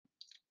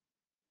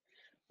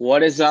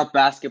What is up,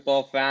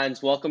 basketball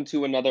fans? Welcome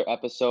to another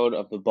episode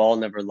of the Ball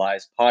Never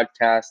Lies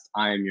podcast.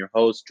 I am your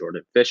host,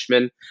 Jordan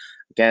Fishman.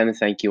 Again,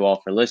 thank you all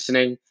for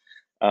listening.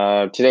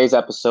 Today's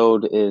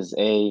episode is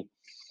a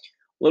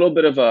little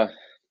bit of a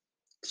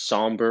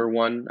somber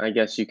one, I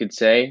guess you could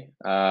say.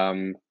 I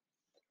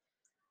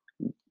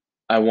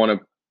want to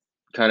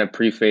kind of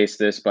preface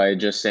this by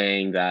just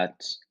saying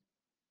that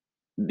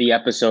the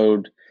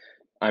episode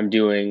I'm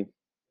doing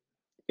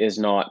is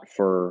not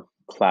for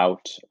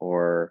clout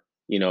or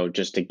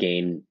just to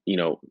gain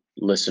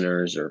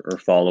listeners or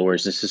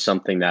followers. This is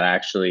something that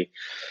actually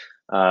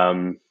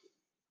um,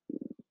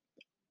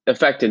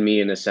 affected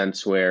me in a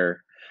sense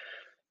where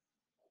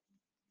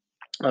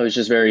I was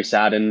just very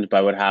saddened by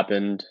what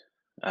happened.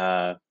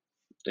 uh,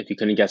 if you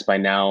couldn't guess by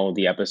now,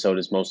 the episode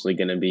is mostly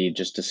going to be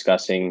just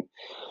discussing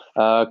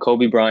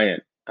Kobe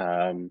Bryant,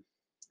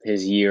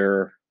 his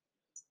year,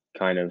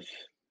 kind of,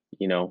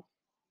 you know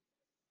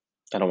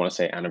I don't want to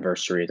say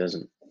anniversary, it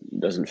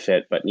doesn't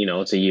fit, but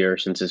it's a year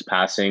since his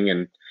passing.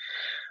 And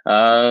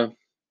uh,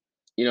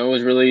 it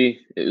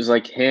was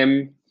like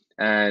him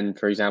and,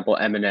 for example,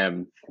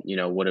 Eminem,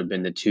 would have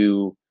been the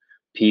two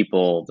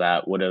people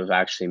that would have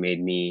actually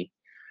made me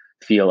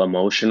feel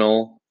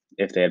emotional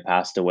if they had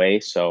passed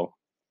away. So,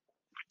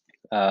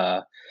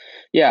 uh,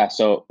 yeah.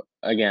 So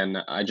again,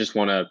 I just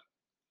want to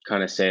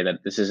kind of say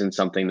that this isn't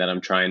something that I'm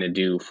trying to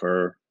do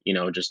for,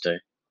 just to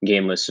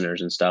gain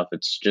listeners and stuff.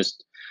 It's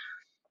just,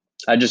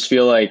 I just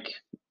feel like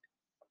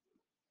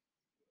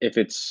if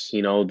it's,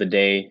 the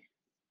day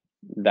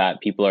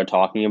that people are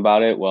talking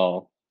about it,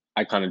 well,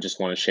 I kind of just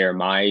want to share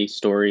my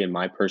story and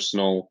my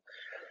personal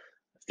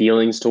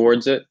feelings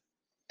towards it.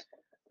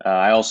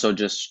 I also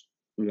just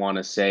want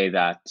to say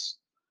that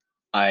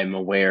I'm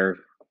aware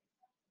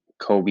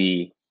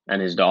Kobe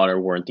and his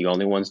daughter weren't the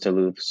only ones to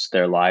lose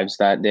their lives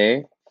that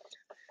day.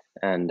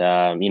 And,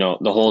 the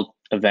whole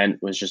event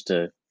was just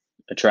a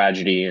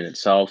tragedy in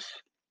itself.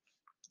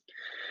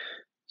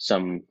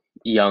 Some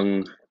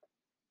young,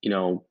 you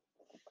know,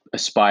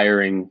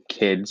 aspiring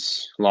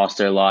kids lost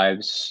their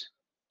lives.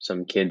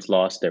 Some kids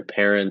lost their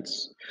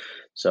parents.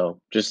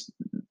 So just,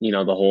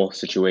 the whole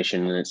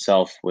situation in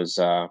itself was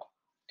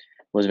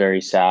very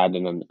sad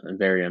and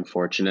very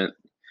unfortunate.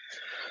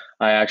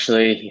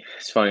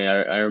 It's funny.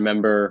 I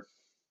remember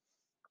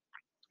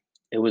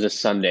it was a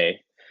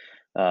Sunday.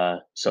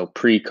 So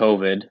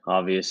pre-COVID,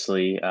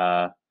 obviously,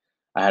 I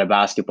had a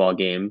basketball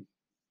game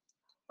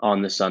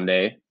on the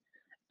Sunday,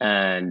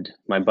 and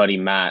my buddy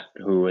Matt,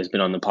 who has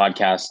been on the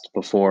podcast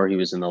before, he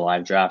was in the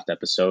live draft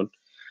episode.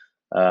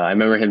 I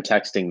remember him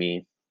texting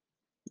me,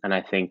 and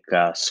I think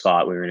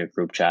Scott, we were in a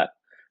group chat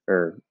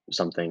or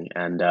something,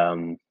 and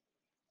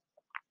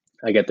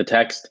I get the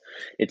text.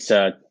 It's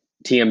a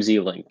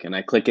TMZ link, and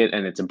I click it,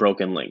 and it's a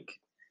broken link.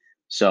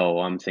 So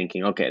I'm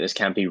thinking, okay, this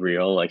can't be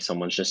real. Like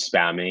someone's just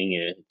spamming.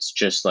 It's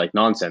just like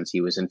nonsense. He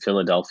was in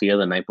Philadelphia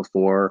the night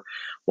before,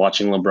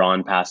 watching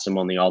LeBron pass him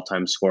on the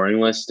all-time scoring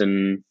list,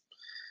 and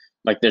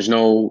like there's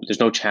no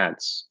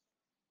chance.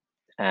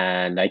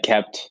 And I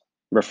kept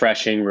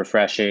refreshing,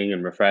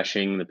 and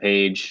refreshing the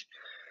page.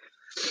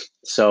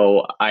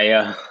 So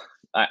I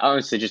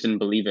honestly just didn't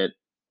believe it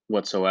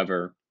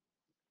whatsoever.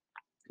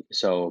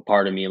 So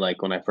part of me,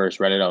 like when I first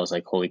read it, I was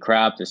like, "Holy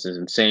crap, this is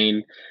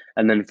insane!"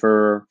 And then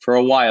for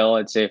a while,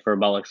 I'd say for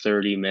about like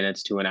 30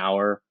 minutes to an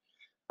hour,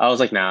 I was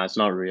like, "Nah, it's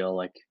not real.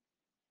 Like,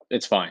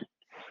 it's fine.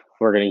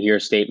 We're gonna hear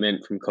a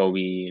statement from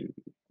Kobe and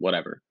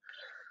whatever."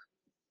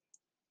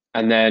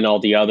 And then all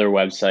the other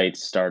websites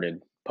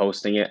started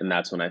posting it, and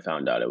that's when I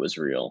found out it was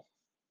real.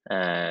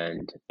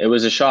 And it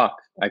was a shock.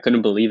 I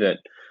couldn't believe it.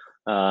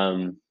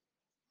 Um,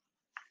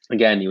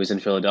 Again, he was in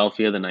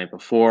Philadelphia the night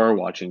before,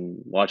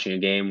 watching a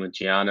game with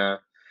Gianna,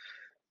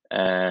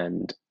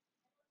 and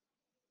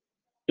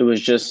it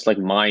was just like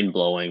mind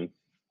blowing.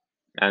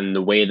 And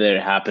the way that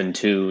it happened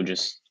too,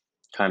 just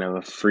kind of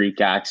a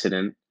freak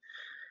accident.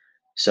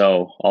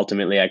 So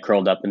ultimately, I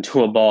curled up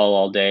into a ball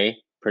all day,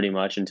 pretty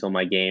much until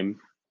my game,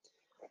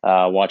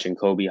 watching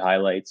Kobe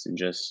highlights and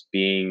just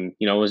being,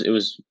 it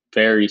was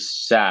very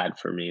sad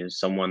for me as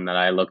someone that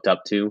I looked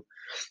up to,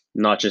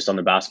 not just on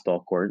the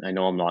basketball court. I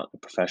know I'm not a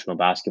professional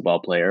basketball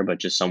player, but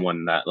just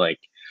someone that, like,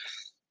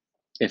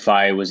 if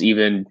I was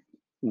even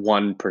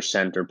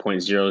 1% or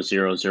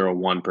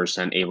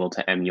 0.0001% able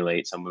to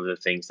emulate some of the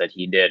things that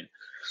he did,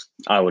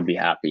 I would be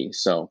happy.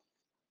 So,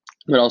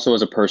 but also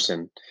as a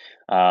person,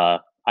 uh,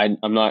 I'm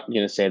not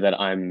going to say that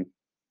I'm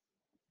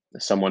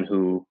someone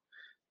who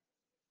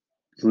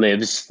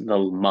lives the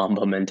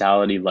Mamba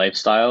mentality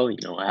lifestyle.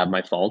 I have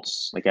my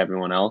faults like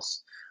everyone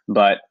else,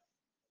 but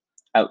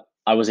I,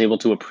 I was able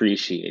to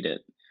appreciate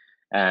it.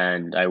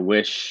 And I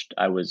wished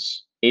I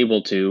was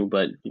able to,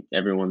 but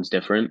everyone's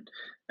different.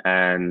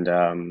 And,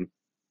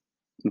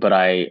 but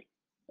I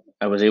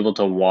was able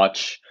to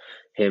watch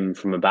him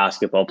from a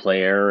basketball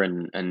player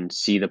and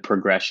see the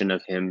progression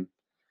of him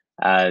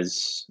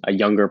as a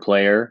younger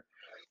player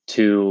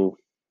to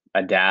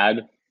a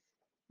dad.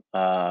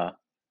 Uh,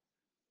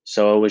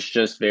 so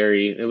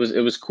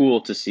it was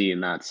cool to see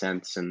in that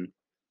sense. And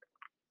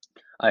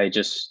I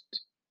just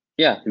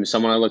yeah, he was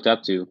someone I looked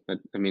up to.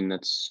 I mean,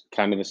 that's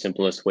kind of the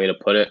simplest way to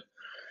put it.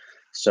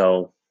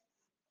 So,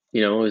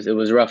 it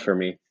was rough for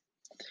me.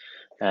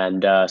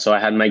 And so I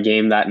had my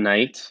game that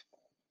night.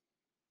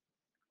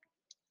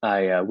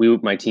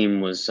 My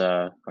team was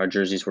our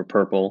jerseys were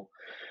purple,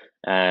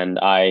 and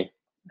I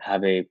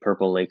have a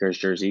purple Lakers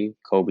jersey,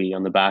 Kobe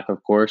on the back,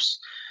 of course.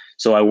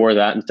 So I wore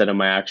that instead of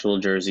my actual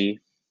jersey.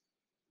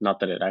 Not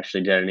that it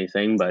actually did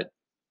anything, but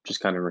just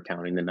kind of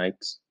recounting the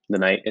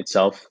night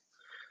itself.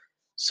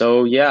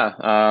 So yeah,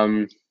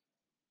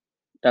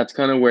 that's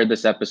kind of where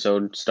this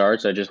episode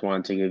starts. I just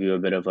wanted to give you a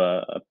bit of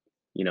a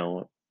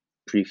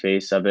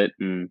preface of it,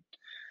 and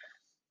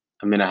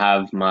I'm gonna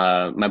have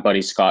my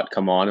buddy Scott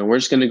come on, and we're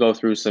just gonna go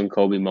through some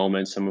Kobe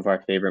moments, some of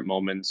our favorite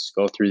moments,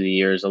 go through the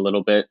years a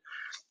little bit.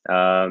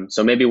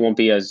 So maybe it won't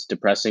be as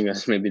depressing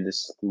as maybe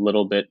this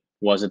little bit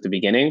was at the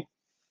beginning.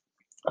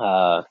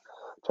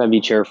 Try and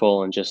be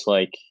cheerful and just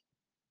like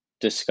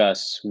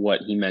discuss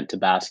what he meant to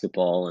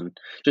basketball and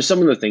just some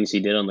of the things he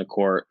did on the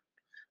court.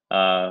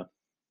 Uh,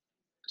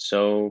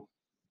 so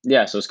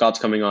yeah, so Scott's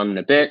coming on in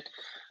a bit.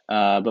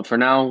 But for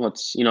now,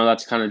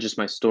 that's kind of just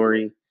my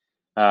story.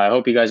 I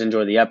hope you guys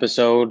enjoy the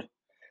episode.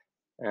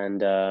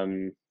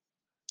 And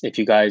if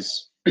you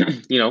guys,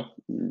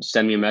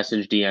 send me a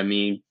message, DM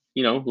me,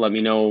 let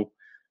me know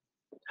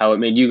how it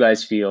made you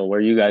guys feel,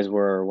 where you guys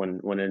were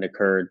when it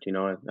occurred.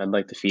 I'd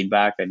like the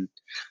feedback, and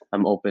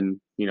I'm open,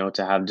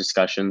 to have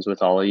discussions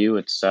with all of you.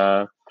 It's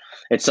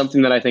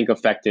something that I think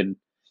affected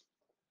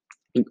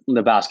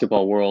the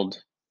basketball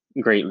world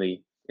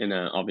greatly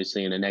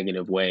obviously in a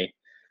negative way.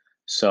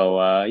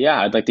 So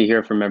yeah, I'd like to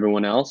hear from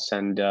everyone else.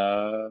 And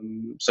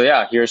so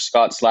yeah, here's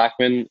Scott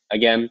Slackman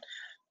again.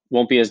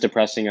 Won't be as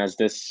depressing as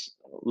this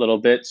little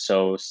bit,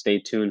 so stay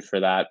tuned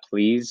for that,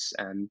 please.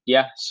 And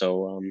yeah,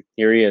 so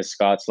here he is,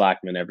 Scott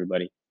Slackman,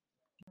 everybody.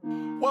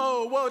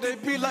 Whoa, whoa, they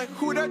be like,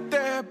 who that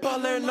there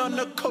ballin' on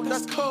the coat?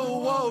 That's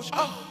cold, whoa.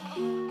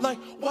 Oh, like,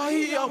 why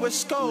he always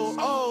scold?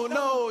 Oh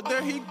no,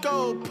 there he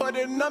go,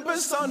 putting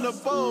numbers on the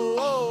bowl.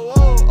 Oh,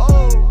 oh,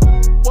 oh.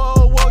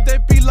 Whoa, whoa, they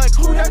be like,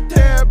 who that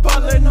there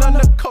ballin' on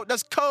the coat?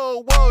 That's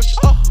cold, whoa.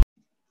 Oh.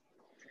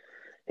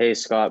 Hey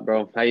Scott,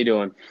 bro, how you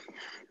doing?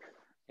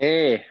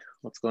 Hey,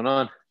 what's going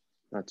on?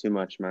 Not too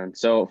much, man.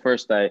 So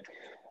first, I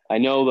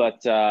know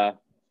that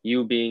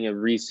you being a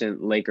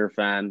recent Laker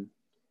fan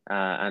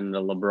and a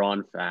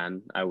LeBron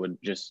fan, I would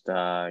just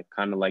kind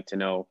of like to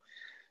know,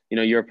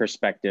 your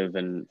perspective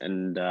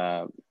and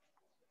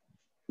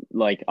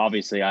like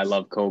obviously I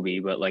love Kobe,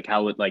 but like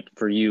how would like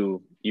for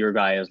you, your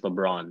guy is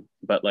LeBron,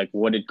 but like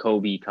what did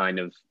Kobe kind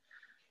of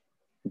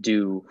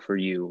do for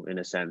you in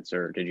a sense,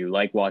 or did you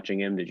like watching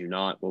him? Did you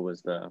not? What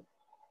was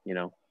you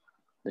know,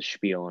 the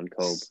spiel on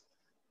Kobe?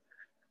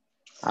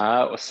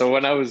 So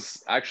when I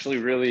was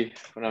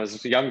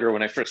younger,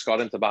 when I first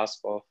got into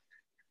basketball,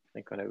 I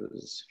think when I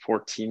was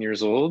 14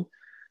 years old,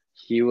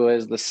 he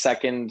was the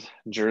second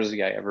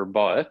jersey I ever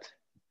bought.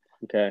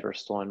 Okay.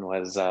 First one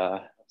was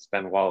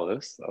Ben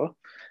Wallace, though.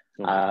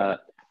 So I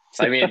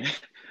mean,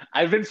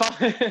 I've been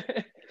following.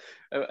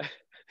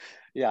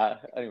 Yeah.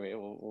 Anyway,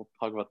 we'll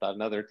talk about that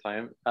another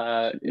time.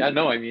 Yeah.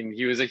 No. I mean,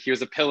 he was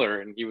a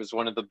pillar, and he was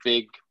one of the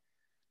big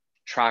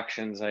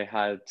attractions I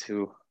had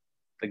to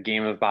the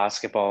game of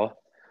basketball.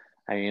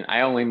 I mean,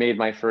 I only made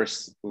my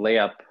first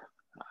layup.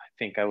 I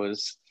think I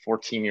was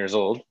 14 years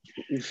old.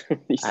 You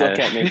still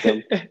can't make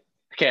them.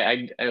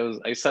 Okay,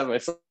 I set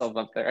myself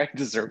up there. I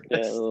deserved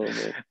this. Yeah, a little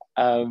bit.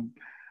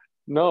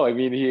 No, I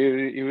mean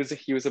he was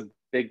a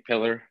big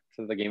pillar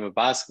to the game of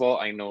basketball.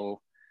 I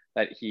know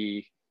that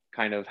he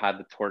kind of had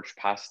the torch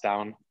passed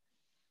down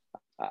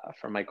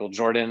from Michael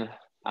Jordan.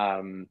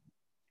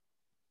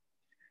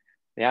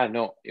 Yeah,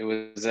 no,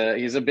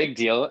 he's a big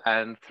deal.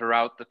 And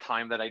throughout the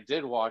time that I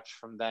did watch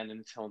from then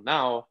until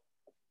now,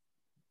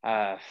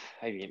 I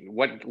mean,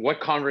 what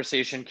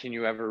conversation can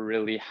you ever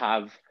really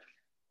have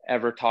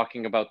ever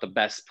talking about the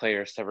best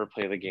players to ever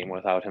play the game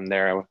without him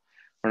there?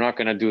 We're not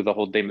going to do the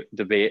whole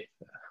debate.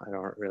 I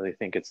don't really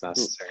think it's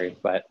necessary,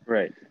 but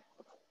right.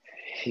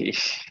 He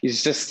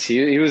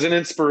was an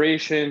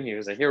inspiration. He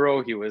was a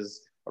hero. He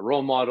was a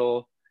role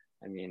model.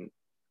 I mean,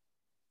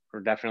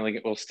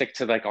 we'll stick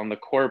to like on the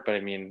court, but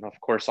I mean, of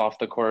course, off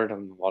the court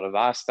and a lot of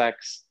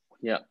aspects.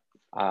 Yeah.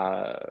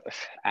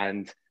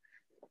 And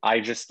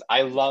I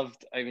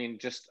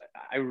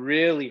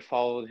really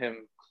followed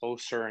him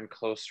closer and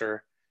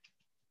closer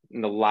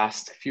in the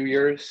last few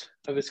years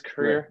of his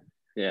career.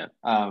 Right.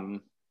 Yeah.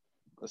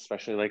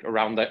 Especially like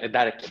around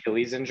that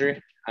Achilles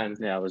injury. And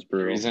yeah, it was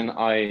brutal.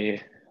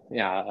 The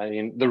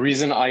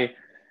reason I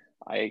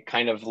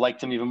kind of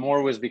liked him even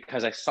more was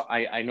because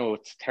I know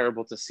it's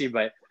terrible to see,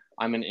 but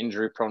I'm an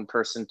injury prone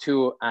person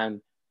too. And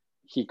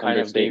he kind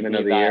of gave me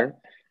of the year.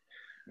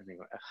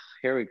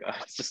 Here we go.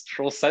 It's just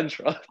Troll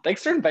Central.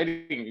 Thanks for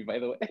inviting me, by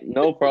the way.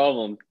 No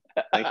problem.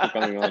 Thanks for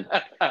coming on.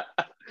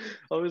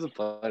 Always a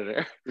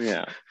pleasure.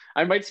 Yeah.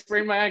 I might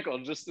sprain my ankle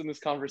just in this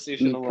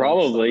conversation alone.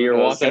 Probably. So you're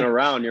walking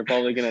around. You're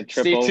probably going to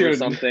trip over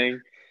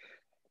something.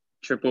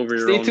 Trip over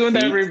your own feet. Stay tuned,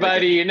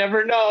 everybody. You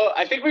never know.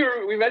 I think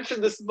we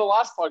mentioned this in the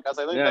last podcast.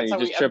 I think that's how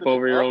you just trip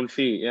over your own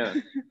feet. Yeah.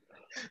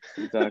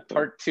 Exactly.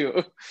 Part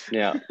 2.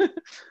 Yeah.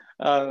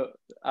 What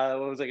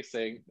was I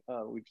saying?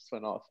 We just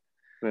went off.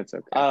 That's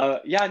okay.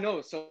 Yeah,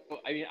 no. So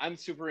I mean, I'm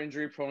super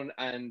injury prone,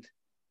 and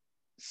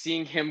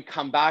seeing him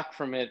come back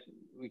from it,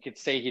 we could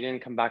say he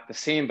didn't come back the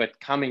same, but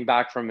coming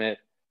back from it,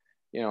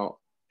 you know,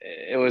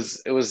 it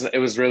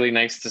was really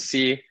nice to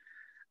see.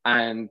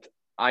 And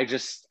I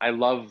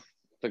love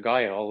the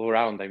guy all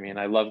around. I mean,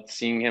 I loved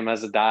seeing him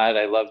as a dad.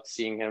 I loved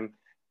seeing him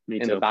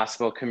Me in the too.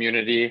 basketball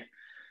community.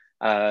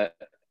 Uh,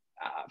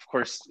 of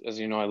course, as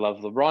you know, I love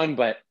LeBron,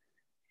 but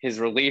his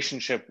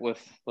relationship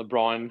with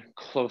LeBron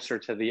closer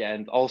to the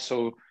end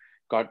also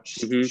got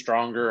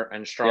stronger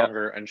and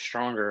stronger and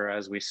stronger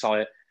as we saw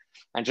it.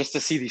 And just to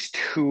see these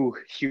two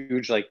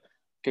huge, like,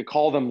 could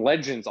call them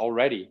legends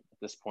already at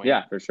this point.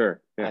 Yeah, for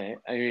sure. Yeah.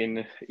 I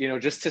mean,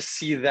 just to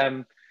see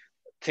them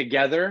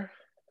together,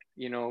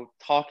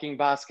 talking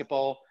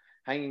basketball,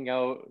 hanging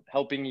out,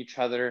 helping each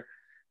other,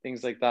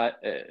 things like that.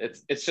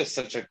 It's just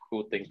such a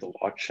cool thing to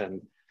watch.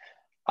 And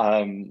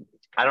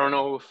I don't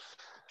know if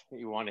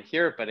you want to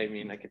hear it, but I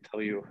mean, I could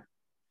tell you,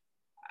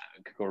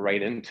 I could go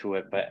right into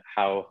it, but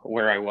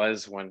where I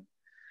was when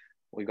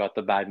we got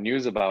the bad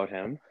news about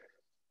him.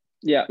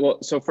 Yeah,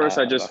 well, so first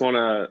I just want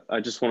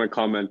to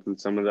comment on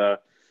some of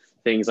the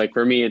things. Like,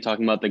 for me,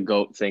 talking about the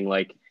GOAT thing,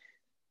 like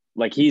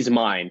he's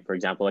mine, for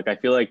example. Like, I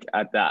feel like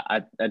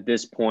at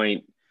this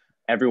point,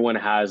 everyone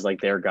has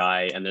like their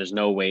guy, and there's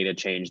no way to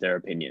change their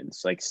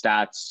opinions, like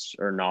stats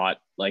or not.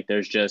 Like,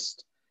 there's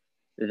just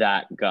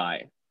that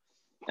guy.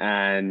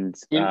 And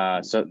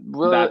so,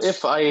 well,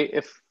 if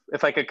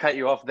I could cut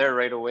you off there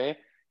right away,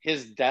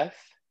 his death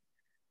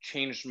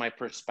changed my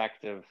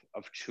perspective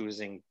of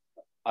choosing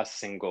a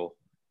single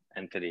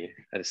entity,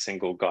 a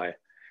single guy,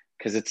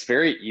 because it's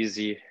very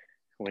easy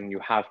when you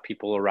have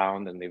people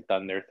around and they've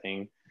done their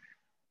thing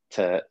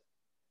to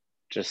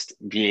just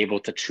be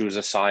able to choose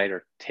a side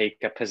or take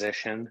a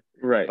position,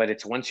 right? But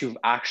it's once you've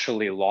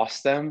actually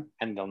lost them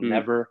and they'll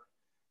never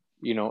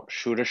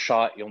shoot a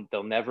shot,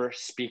 they'll never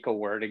speak a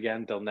word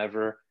again, they'll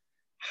never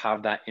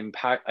have that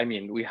impact. I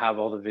mean, we have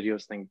all the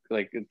videos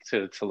like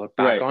to look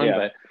back on,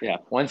 but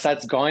once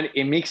that's gone,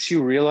 it makes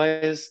you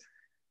realize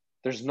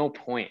there's no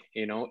point,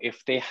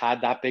 if they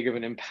had that big of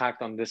an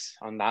impact on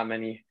that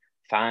many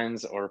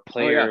fans or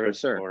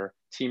players or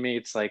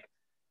teammates, like,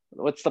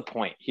 what's the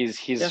point? He's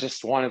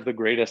just one of the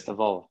greatest of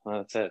all.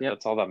 That's it.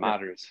 That's all that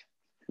matters.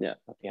 Yeah.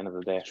 At the end of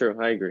the day. True.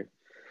 I agree.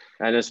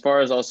 And as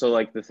far as also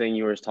like the thing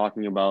you were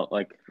talking about,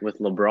 like with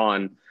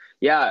LeBron,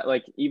 yeah,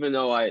 like even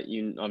though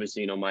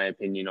obviously my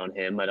opinion on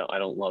him, I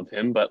don't love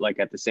him, but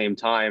like at the same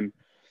time,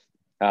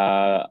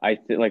 I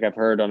think like I've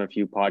heard on a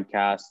few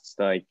podcasts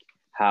like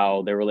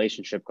how their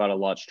relationship got a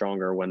lot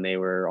stronger when they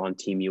were on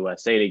Team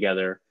USA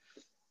together.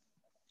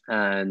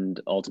 And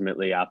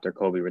ultimately, after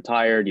Kobe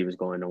retired, he was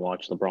going to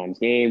watch LeBron's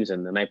games.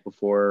 And the night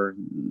before,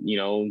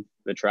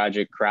 the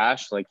tragic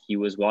crash, like he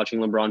was watching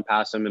LeBron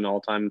pass him in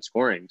all-time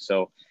scoring.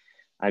 So,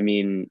 I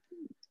mean,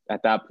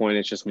 at that point,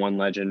 it's just one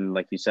legend,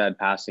 like you said,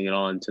 passing it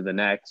on to the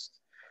next.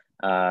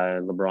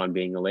 LeBron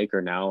being a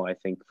Laker now, I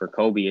think for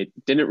Kobe, it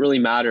didn't really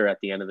matter at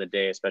the end of the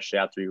day, especially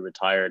after he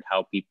retired,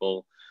 how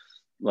people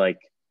like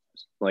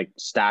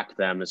stacked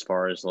them as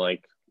far as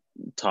like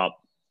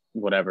top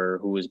whatever,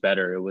 who was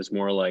better. It was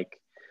more like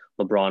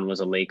LeBron was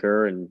a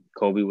Laker and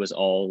Kobe was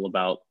all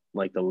about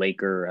like the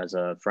Laker as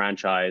a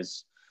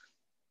franchise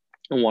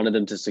and wanted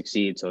them to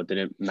succeed. So it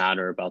didn't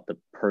matter about the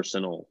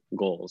personal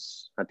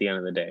goals at the end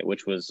of the day,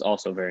 which was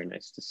also very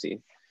nice to see.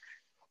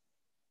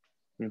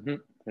 I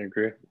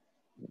agree.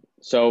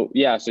 So,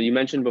 yeah. So you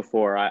mentioned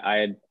before, I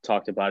had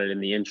talked about it in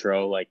the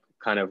intro, like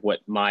kind of what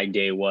my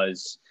day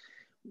was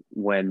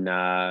when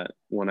I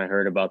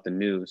heard about the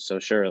news. So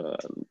sure,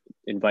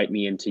 invite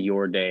me into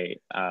your day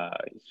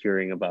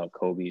hearing about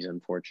Kobe's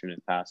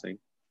unfortunate passing.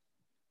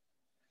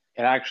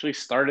 It actually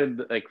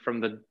started like from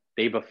the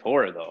day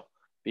before though,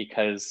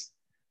 because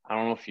I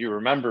don't know if you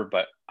remember,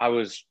 but I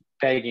was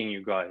begging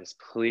you guys,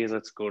 please,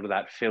 let's go to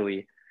that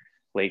Philly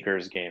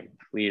Lakers game.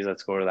 Please,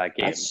 let's go to that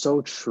game. That's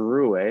so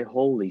true, eh?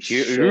 Holy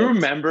shit. You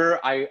remember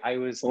I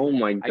was... Oh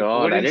my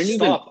God. I didn't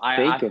stop.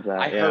 Even think of that.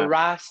 I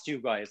harassed you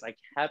guys. I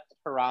kept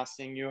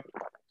harassing you.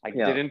 I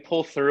didn't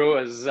pull through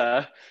as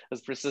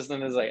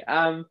persistent as I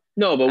am.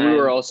 No, but we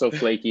were also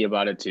flaky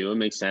about it too. It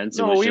makes sense.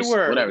 No, we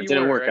were. Whatever. It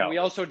didn't work out. We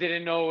also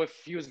didn't know if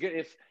he was good.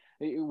 If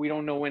we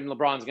don't know when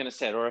LeBron's going to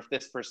sit or if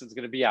this person's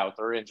going to be out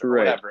or injured or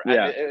whatever.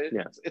 Yeah.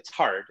 It's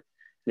hard.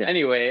 Yeah.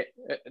 Anyway,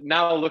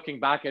 now looking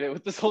back at it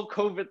with this whole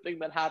COVID thing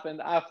that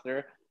happened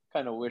after,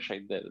 kind of wish I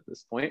did at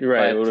this point.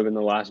 Right. It would have been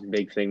the last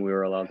big thing we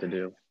were allowed to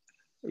do.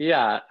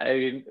 Yeah.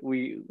 I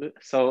mean,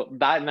 so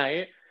that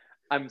night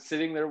I'm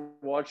sitting there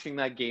watching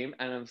that game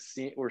and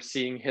we're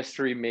seeing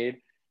history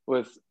made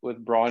with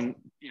Bron,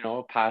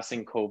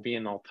 passing Kobe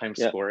in all-time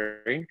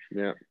scoring.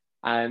 Yeah.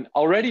 And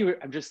already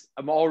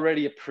I'm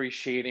already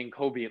appreciating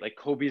Kobe. Like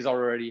Kobe's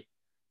already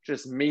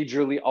just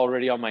majorly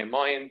already on my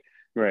mind.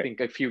 Right. I think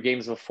a few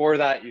games before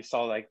that, you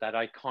saw like that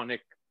iconic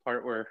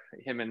part where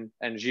him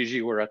and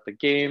Gigi were at the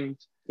game.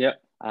 Yeah.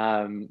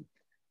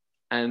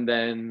 And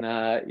then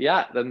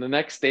then the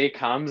next day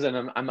comes,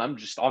 and I'm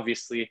just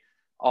obviously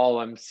all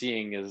I'm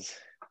seeing is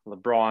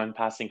LeBron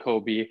passing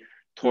Kobe,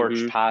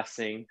 torch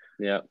passing,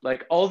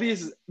 like all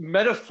these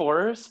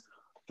metaphors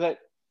that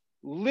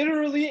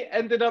literally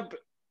ended up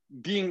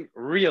being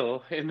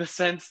real in the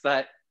sense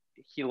that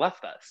he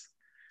left us.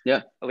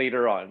 Yeah.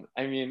 Later on,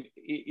 I mean,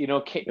 you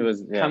know, it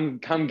was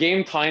come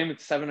game time.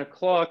 It's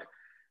 7:00.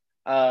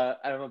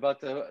 I'm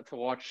about to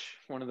watch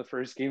one of the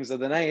first games of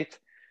the night,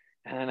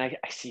 and I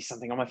see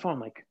something on my phone. I'm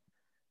like,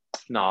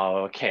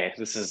 no, okay,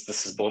 this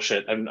is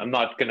bullshit. I'm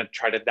not gonna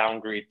try to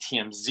downgrade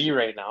TMZ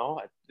right now.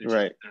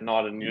 They're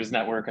not a news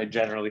network I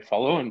generally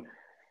follow, and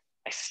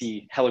I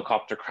see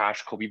helicopter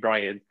crash, Kobe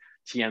Bryant,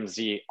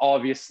 TMZ.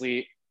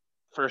 Obviously,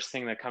 first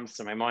thing that comes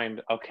to my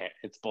mind, okay,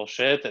 it's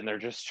bullshit, and they're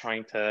just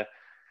trying to,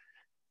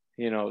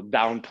 you know,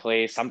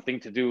 downplay something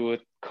to do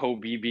with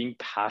Kobe being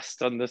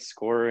passed on the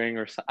scoring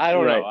or something. I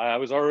don't know. I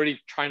was already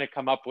trying to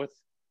come up with,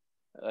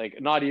 like,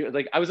 not even,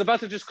 like, I was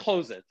about to just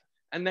close it,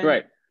 and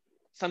then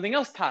something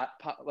else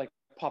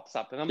pops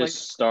up, and I'm just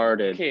like,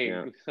 started. Okay,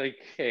 like,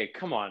 hey,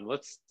 come on,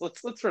 let's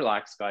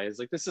relax, guys.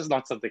 Like, this is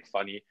not something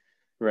funny.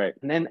 Right.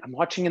 And then I'm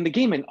watching in the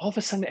game, and all of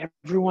a sudden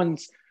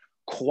everyone's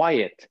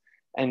quiet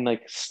and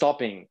like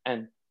stopping,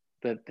 and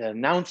the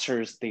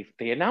announcers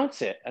they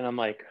announce it, and I'm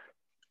like,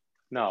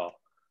 no,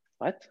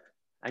 what?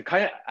 I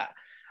kind of,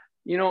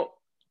 you know,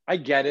 I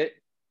get it.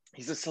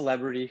 He's a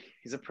celebrity.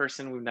 He's a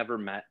person we've never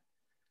met.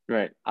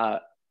 Right.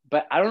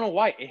 But I don't know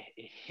why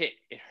it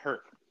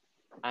hurt.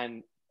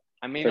 And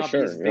I may not be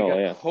as big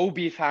a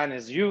Kobe fan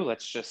as you,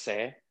 let's just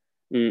say,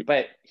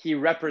 but he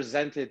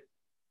represented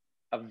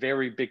a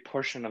very big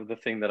portion of the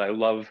thing that I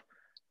love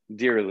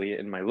dearly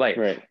in my life.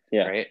 Right.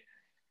 Yeah. Right.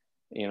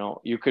 You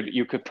know, you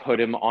could put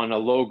him on a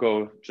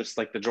logo just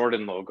like the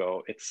Jordan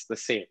logo. It's the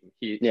same.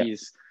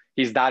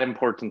 He's that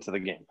important to the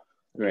game.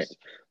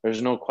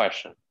 There's no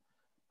question.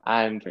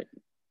 And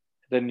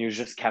the news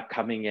just kept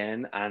coming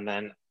in, and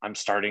then I'm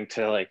starting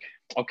to like,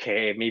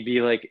 okay, maybe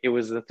like it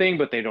was the thing,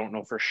 but they don't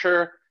know for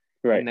sure.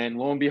 Right. And then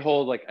lo and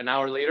behold, like an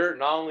hour later,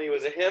 not only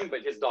was it him,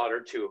 but his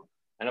daughter too,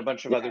 and a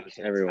bunch of other kids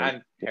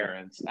and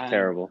parents. And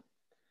terrible.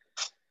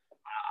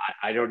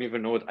 I don't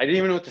even know I didn't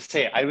even know what to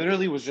say. I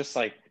literally was just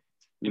like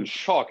in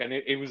shock, and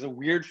it was a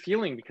weird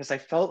feeling because I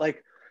felt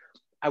like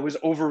I was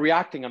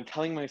overreacting. I'm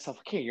telling myself,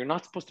 okay, you're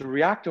not supposed to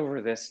react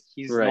over this.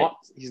 He's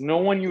no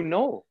one you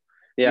know.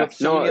 Yeah. You have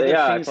so many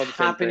other things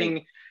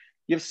happening.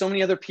 You have so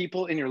many other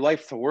people in your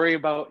life to worry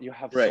about. You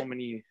have so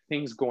many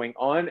things going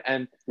on,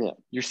 and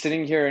you're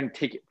sitting here and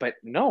take it. But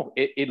no,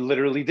 it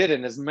literally did.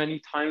 And as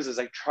many times as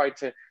I tried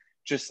to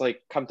just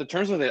like come to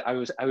terms with it, I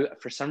was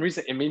for some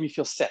reason, it made me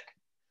feel sick.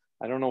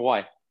 I don't know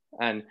why.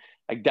 And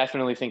I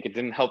definitely think it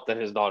didn't help that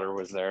his daughter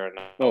was there.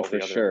 And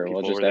for sure.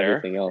 Well, just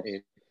everything else.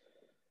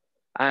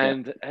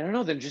 And I don't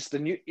know, then just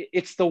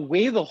it's the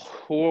way the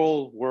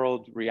whole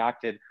world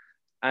reacted.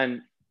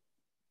 And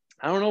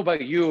I don't know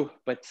about you,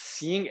 but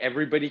seeing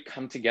everybody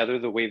come together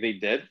the way they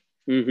did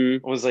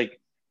was like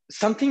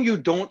something you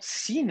don't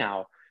see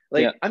now.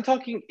 Like I'm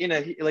talking in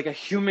a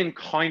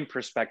humankind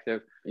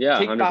perspective. Yeah,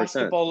 take 100%.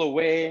 Basketball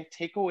away,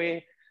 take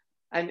away.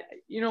 And,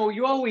 you know,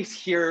 you always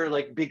hear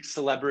like big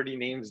celebrity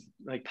names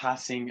like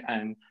passing,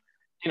 and,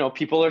 you know,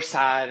 people are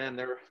sad and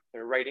they're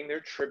writing their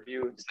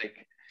tributes.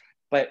 Like,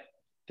 but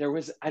there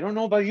was, I don't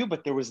know about you,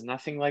 but there was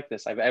nothing like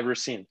this I've ever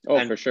seen. Oh,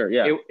 for sure.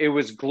 Yeah. It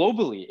was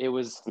globally. It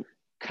was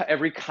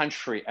every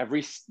country,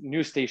 every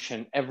news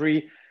station,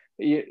 every,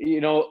 you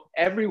know,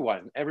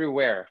 everyone,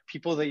 everywhere,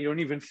 people that you don't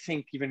even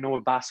think even know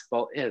what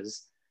basketball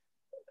is.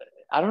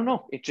 I don't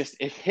know. It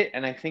hit.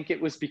 And I think it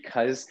was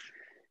because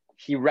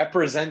he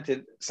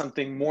represented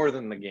something more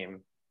than the game.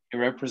 He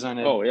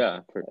represented. Oh yeah.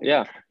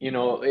 You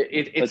know,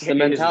 it's the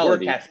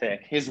mentality.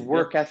 His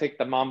work ethic,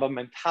 the Mamba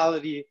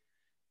mentality,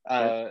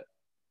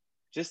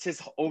 just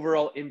his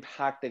overall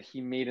impact that he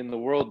made in the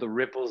world, the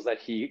ripples that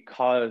he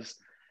caused,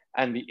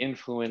 and the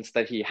influence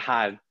that he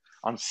had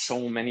on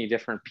so many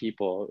different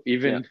people,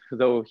 even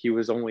though he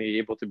was only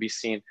able to be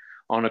seen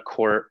on a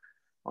court,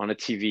 on a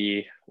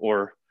TV,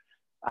 or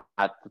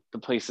at the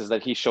places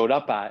that he showed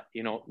up at.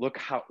 You know, look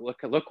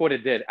what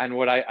it did. And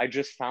what I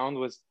just found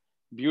was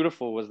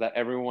beautiful was that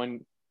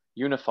everyone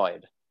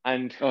unified.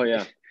 And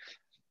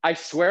I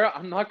swear,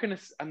 I'm not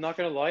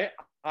gonna lie,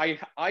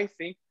 I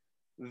think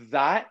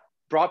that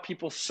brought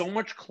people so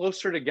much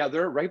closer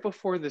together right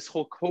before this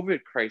whole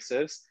COVID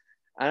crisis.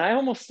 And I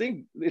almost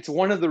think it's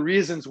one of the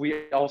reasons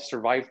we all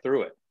survived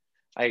through it.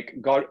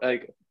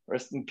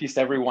 Rest in peace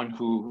to everyone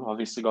who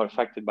obviously got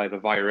affected by the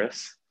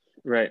virus.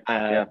 Right.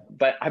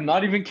 But I'm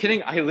not even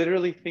kidding. I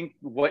literally think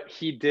what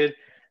he did,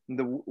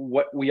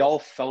 what we all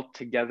felt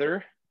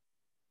together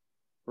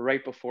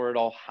right before it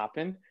all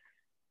happened,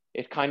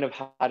 it kind of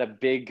had a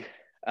big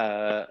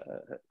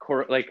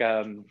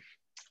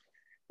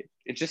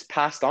it just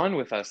passed on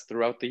with us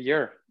throughout the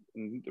year.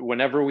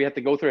 Whenever we had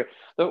to go through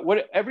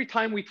it, every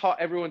time we taught,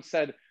 everyone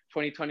said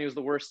 2020 was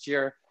the worst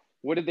year.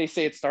 What did they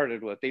say it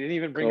started with? They didn't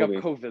even bring up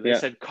COVID. They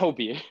said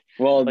Kobe.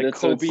 Well, like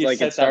Kobe,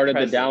 like it started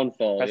the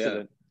downfall.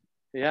 Precedent.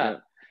 Yeah.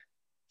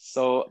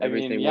 So I mean,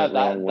 Everything yeah, went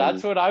wrong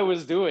that's when what I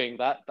was doing.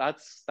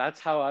 That's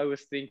how I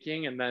was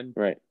thinking, and then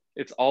right.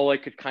 it's all I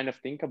could kind of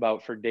think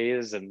about for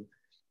days. And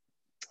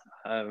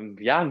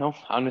yeah, no,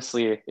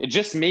 honestly, it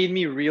just made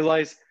me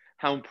realize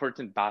how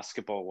important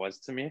basketball was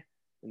to me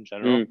in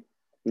general.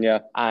 Yeah.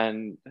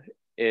 And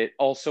it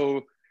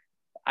also,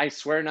 I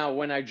swear now,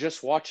 when I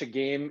just watch a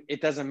game,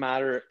 it doesn't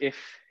matter if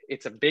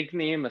it's a big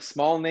name, a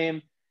small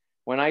name.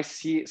 When I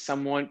see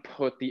someone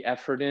put the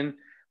effort in,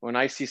 when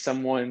I see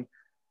someone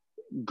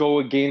go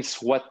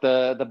against what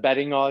the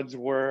betting odds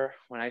were,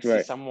 when I see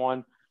Right.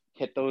 someone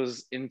hit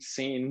those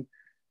insane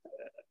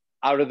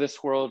out of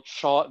this world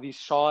these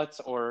shots,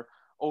 or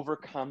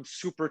overcome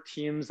super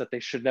teams that they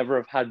should never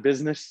have had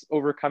business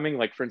overcoming,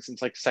 like for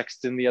instance, like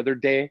Sexton the other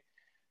day.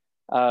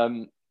 I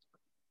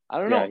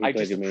don't Yeah, know. he I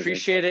played just amazing.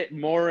 appreciate it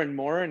more and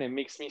more, and it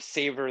makes me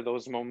savor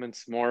those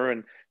moments more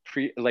and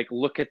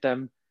look at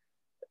them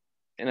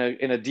in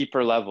a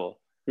deeper level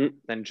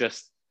than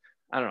just,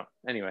 I don't know.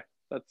 Anyway,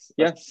 that's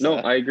No,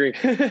 I agree.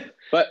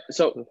 But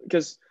so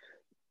because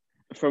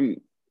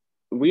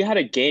we had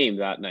a game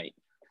that night.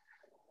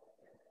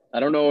 I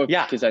don't know if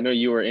yeah, because I know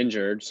you were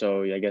injured,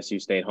 so I guess you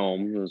stayed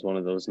home. It was one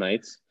of those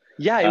nights.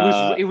 yeah.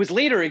 It was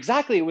later.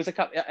 Exactly. It was a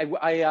couple.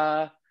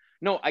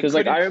 No, I Because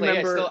like I couldn't play.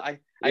 remember, I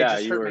yeah,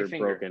 just you hurt my were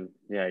finger. broken.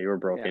 Yeah, you were Yeah.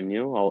 broken. You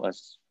know, all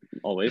as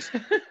always.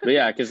 But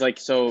yeah, because like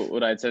so,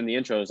 what I'd said in the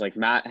intro is like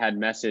Matt had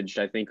messaged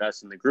I think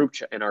us in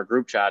the in our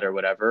group chat or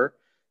whatever,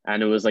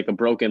 and it was like a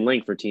broken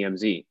link for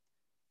TMZ.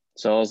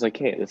 So I was like,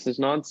 hey, this is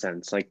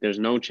nonsense. Like, there's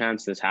no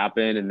chance this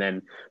happened. And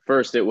then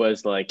first it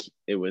was like,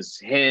 it was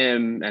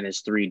him and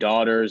his three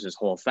daughters, his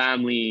whole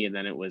family. And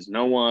then it was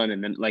no one.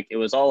 And then like, it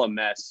was all a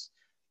mess.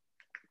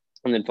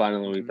 And then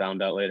finally we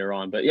found out later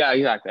on. But yeah,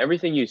 exactly.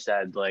 Everything you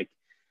said, like,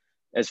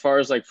 as far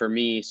as like for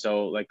me,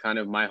 so like kind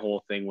of my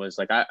whole thing was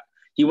like,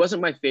 he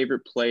wasn't my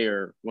favorite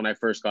player when I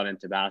first got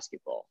into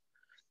basketball.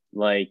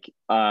 Like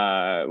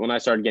when I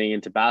started getting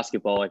into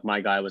basketball, like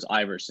my guy was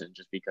Iverson,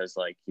 just because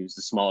like he was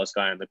the smallest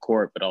guy on the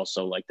court, but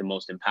also like the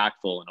most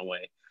impactful in a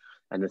way,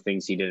 and the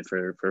things he did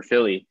for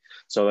Philly.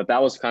 So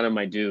that was kind of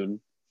my dude.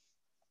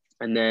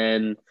 And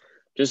then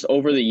just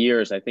over the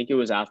years, I think it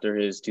was after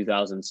his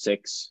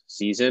 2006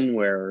 season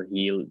where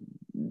he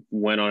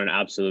went on an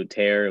absolute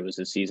tear. It was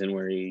a season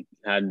where he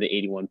had the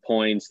 81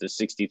 points, the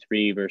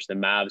 63 versus the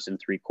Mavs in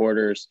three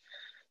quarters,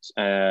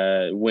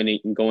 winning,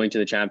 going to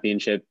the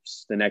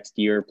championships the next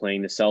year,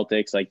 playing the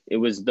Celtics. Like it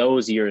was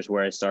those years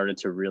where I started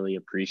to really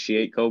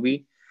appreciate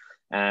Kobe.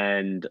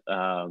 And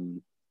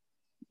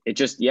it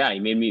just, yeah, he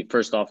made me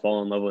first off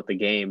fall in love with the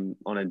game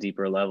on a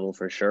deeper level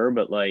for sure.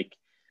 But like,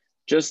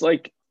 just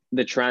like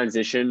the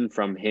transition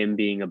from him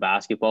being a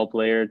basketball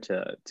player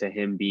to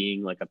him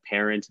being like a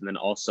parent, and then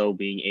also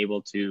being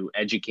able to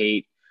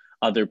educate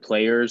other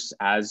players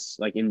as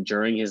like in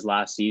during his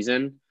last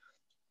season.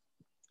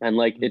 And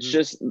like it's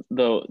just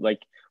the like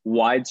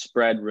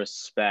widespread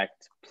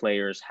respect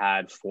players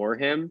had for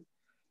him,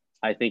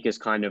 I think is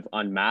kind of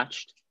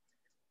unmatched.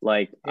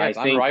 Like Yeah, it's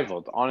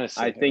unrivaled.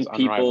 Honestly, I it was think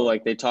people unrivaled.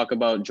 like they talk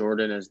about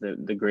Jordan as the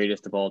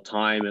greatest of all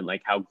time and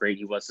like how great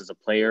he was as a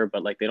player,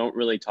 but like they don't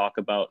really talk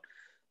about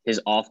his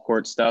off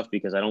court stuff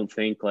because I don't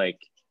think like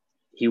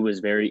he was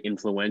very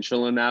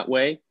influential in that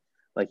way.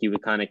 Like he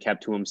would kind of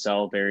kept to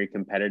himself, very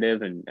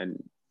competitive,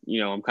 and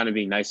you know I'm kind of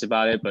being nice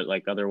about it, but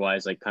like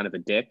otherwise like kind of a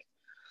dick.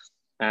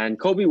 And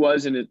Kobe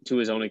was in it to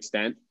his own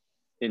extent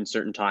in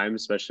certain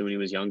times, especially when he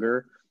was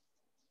younger.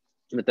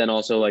 But then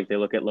also like they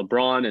look at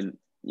LeBron and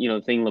you know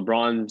the thing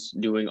LeBron's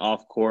doing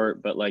off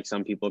court, but like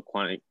some people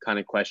kind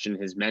of question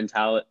his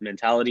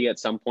mentality at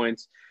some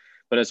points.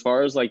 But as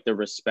far as like the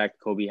respect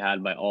Kobe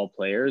had by all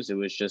players, it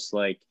was just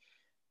like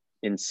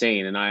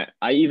insane. And I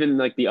even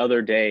like the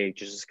other day,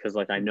 just because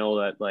like I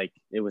know that like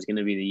it was going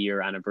to be the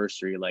year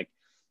anniversary, like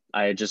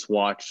I had just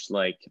watched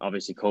like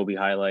obviously Kobe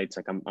highlights.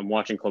 Like I'm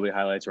watching Kobe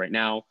highlights right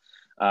now.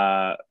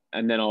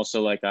 And then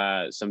also like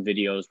some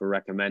videos were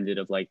recommended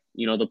of like,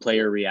 you know, the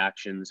player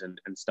reactions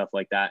and stuff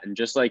like that. And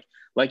just like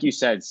you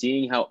said,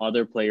 seeing how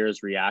other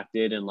players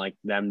reacted and like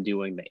them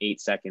doing the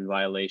 8-second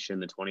violation,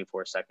 the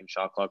 24-second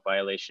shot clock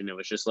violation. It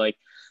was just like,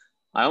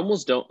 I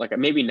almost don't like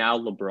maybe now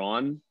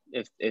LeBron,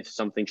 if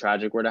something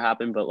tragic were to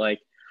happen, but like,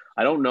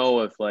 I don't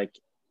know if like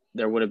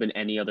there would have been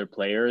any other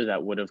player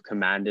that would have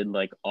commanded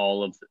like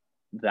all of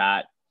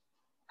that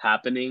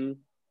happening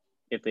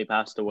if they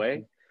passed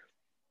away.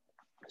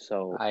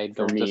 So I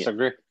for don't me,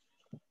 disagree.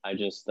 I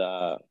just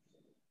I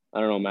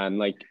don't know, man.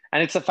 Like,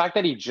 And it's the fact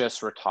that he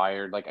just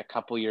retired like a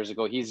couple years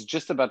ago. He's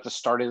just about to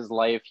start his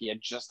life. He had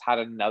just had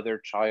another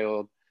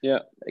child. yeah,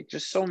 Like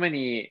just so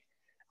many.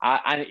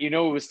 I you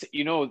know it was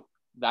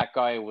that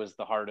guy was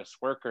the hardest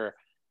worker,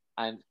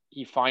 and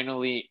he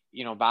finally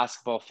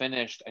basketball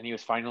finished, and he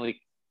was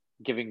finally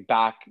giving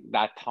back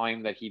that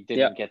time that he yeah,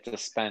 didn't get to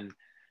spend,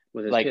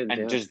 with his like, kids,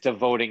 and yeah, just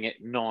devoting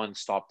it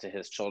nonstop to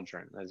his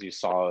children, as you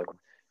saw,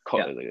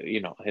 yeah,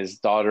 his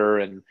daughter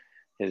and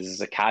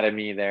his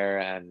academy there,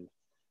 and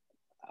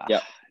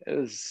yeah. it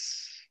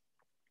was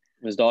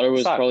His daughter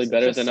was probably sucks. It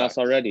better just than us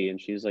sucks. already,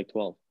 and she's like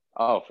 12.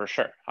 Oh, for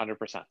sure,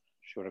 100%.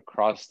 She would have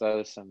crossed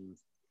us, and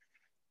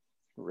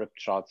ripped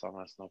shots on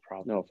us, no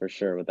problem. No, for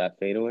sure with that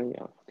fadeaway.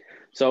 Yeah.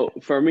 So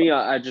for me,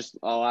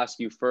 I'll ask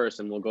you first,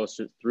 and we'll go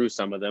through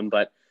some of them.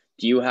 But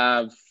do you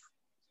have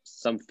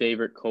some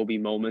favorite Kobe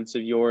moments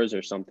of yours,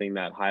 or something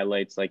that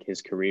highlights like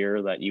his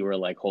career that you were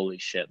like, holy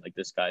shit, like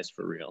this guy's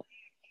for real?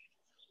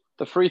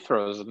 The free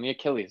throws and the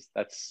Achilles.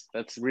 That's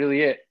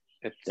really it.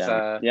 It's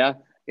yeah.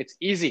 It's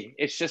easy.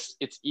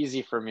 It's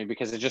easy for me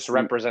because it just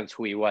represents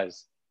who he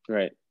was.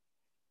 Right.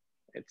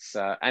 It's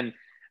and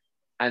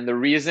the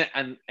reason,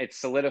 and it's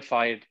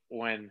solidified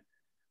when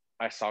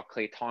I saw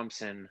Klay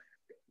Thompson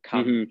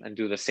come and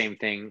do the same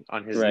thing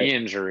on his knee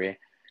injury,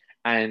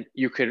 and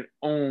you could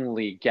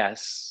only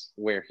guess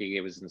where he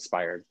was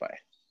inspired by.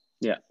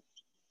 Yeah.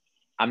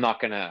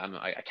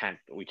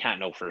 We can't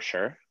know for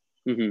sure,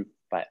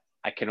 but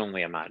I can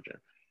only imagine.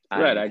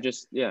 Right.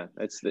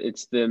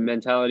 It's the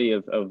mentality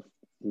of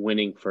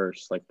winning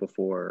first, like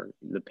before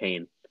the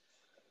pain.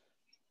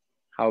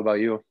 How about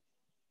you?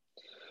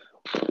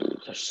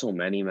 There's so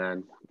many,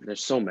 man.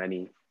 There's so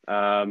many.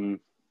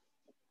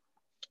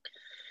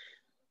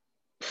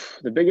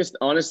 The biggest,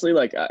 honestly,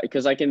 like,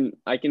 because I can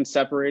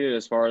separate it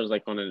as far as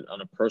like on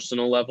a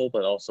personal level,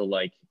 but also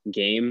like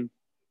game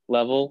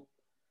level.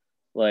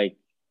 Like,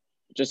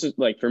 just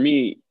like for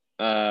me,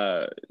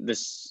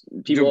 this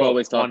people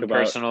always talk one about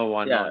personal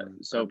one. Yeah.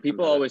 So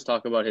people always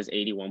talk about his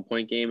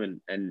 81-point game,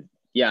 and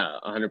yeah,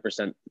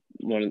 100%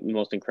 one of the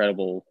most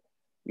incredible,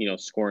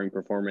 scoring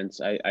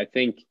performance. I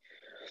think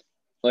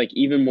like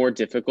even more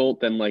difficult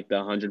than like the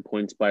 100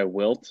 points by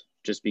Wilt,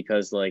 just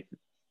because like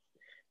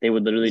they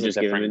would literally just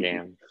give him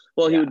game.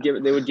 Well, they would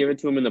give it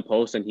to him in the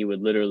post, and he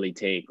would literally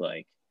take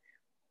like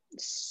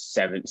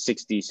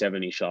 60,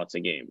 70 shots a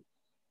game.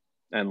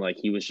 And like,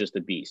 he was just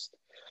a beast.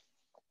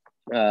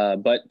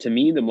 But to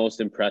me, the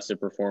most impressive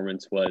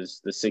performance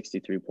was the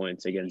 63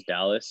 points against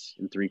Dallas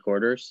in 3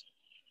 quarters.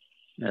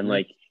 And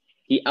like,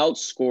 he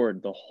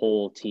outscored the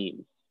whole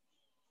team.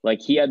 Like,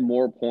 he had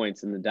more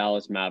points than the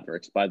Dallas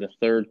Mavericks by the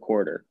 3rd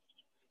quarter.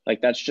 Like,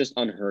 that's just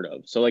unheard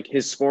of. So like,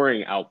 his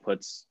scoring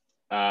outputs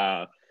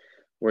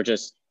were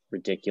just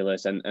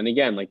ridiculous. And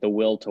again, like the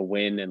will to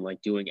win and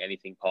like doing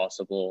anything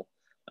possible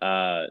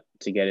to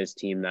get his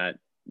team that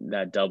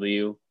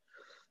W.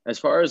 As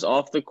far as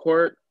off the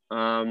court,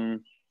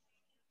 on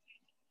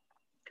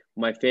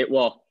off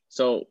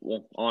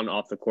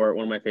the court,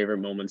 one of my favorite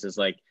moments is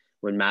like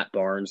when Matt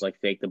Barnes like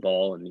faked the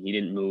ball and he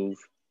didn't move.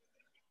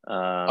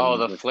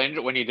 Flinch,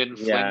 when he didn't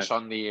flinch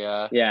on the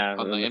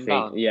on the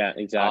inbound. Yeah,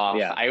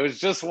 exactly. I was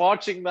just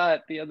watching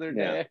that the other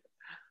day.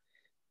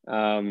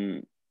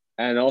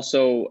 And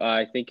also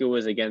I think it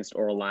was against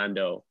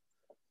Orlando,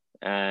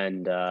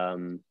 and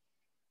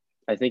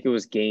I think it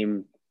was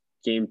game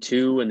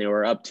 2, and they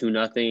were up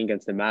 2-0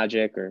 against the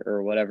Magic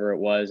or whatever it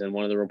was. And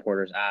one of the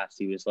reporters asked,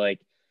 he was like,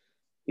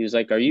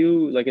 are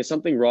you like, is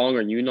something wrong?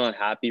 Are you not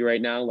happy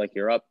right now? Like,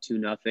 you're up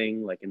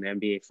 2-0, like in the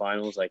NBA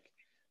finals, like,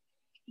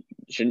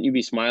 shouldn't you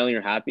be smiling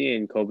or happy?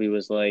 And Kobe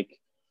was like,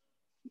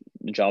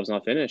 the job's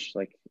not finished.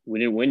 Like, we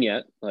didn't win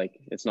yet. Like,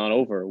 it's not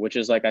over, which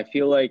is like, I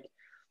feel like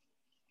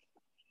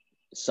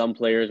some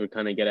players would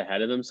kind of get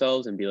ahead of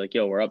themselves and be like,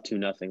 yo, we're up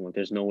 2-0. Like,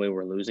 there's no way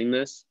we're losing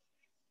this.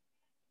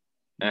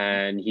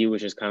 And he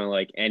was just kind of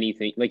like,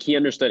 anything, like he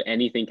understood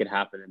anything could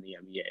happen in the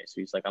NBA.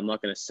 So he's like, I'm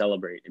not going to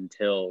celebrate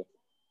until,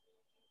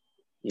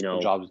 the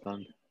job's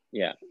done.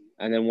 Yeah.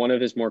 And then one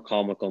of his more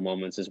comical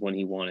moments is when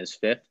he won his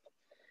 5th.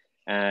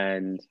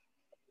 And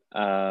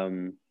I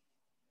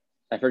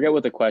forget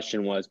what the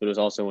question was, but it was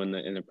also in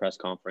the press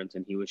conference.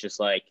 And he was just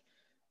like,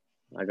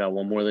 I got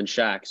one more than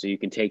Shaq, so you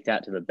can take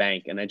that to the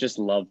bank. And I just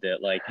loved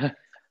it. Like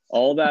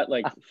all that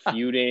like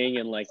feuding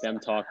and like them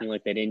talking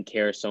like they didn't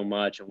care so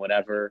much and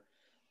whatever.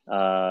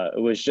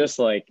 It was just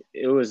like,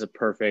 it was a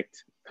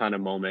perfect kind of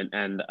moment.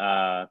 And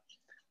I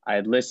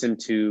had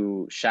listened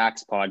to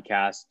Shaq's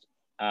podcast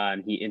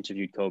and he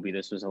interviewed Kobe.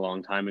 This was a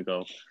long time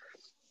ago.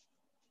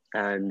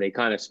 And they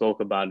kind of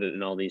spoke about it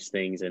and all these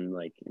things. And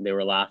like, they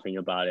were laughing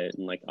about it.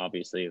 And like,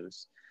 obviously it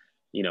was,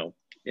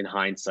 in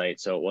hindsight,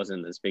 so it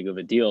wasn't as big of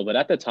a deal. But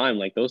at the time,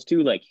 like those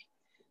two, like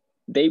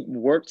they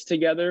worked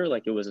together.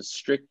 Like it was a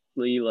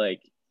strictly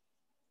like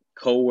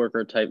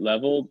co-worker type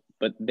level,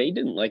 but they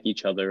didn't like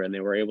each other and they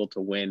were able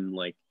to win.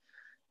 Like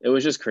it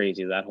was just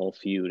crazy, that whole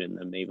feud, and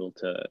them able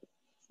to,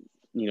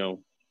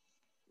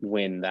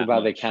 win that. Too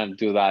bad they can't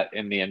do that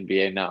in the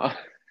NBA now.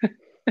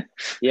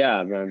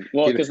 Yeah, man.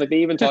 Well, because like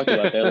they even talked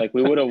about that, like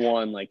we would have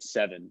won like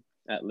 7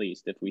 at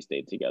least if we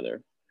stayed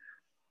together,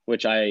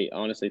 which I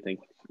honestly think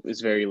is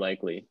very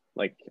likely.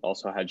 Like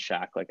also had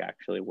Shaq like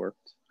actually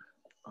worked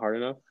hard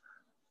enough.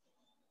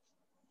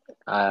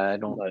 I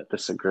don't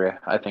disagree.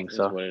 I think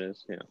so. What it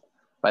is, yeah.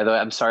 By the way,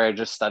 I'm sorry, I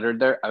just stuttered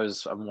there.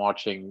 I'm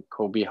watching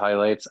Kobe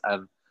highlights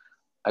and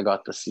I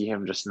got to see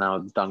him just now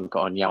dunk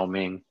on Yao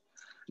Ming.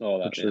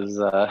 Which is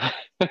I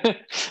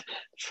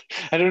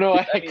don't know.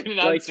 I couldn't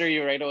answer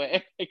you right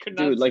away. I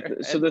couldn't. Dude, like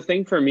so the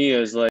thing for me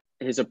is like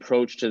his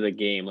approach to the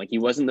game. Like he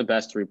wasn't the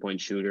best 3-point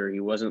shooter. He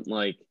wasn't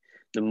like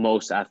the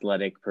most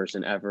athletic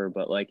person ever,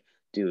 but like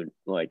dude,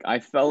 like I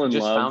fell He in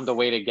just love found a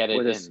way to get it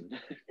with in. his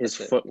That's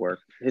it. footwork.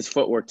 His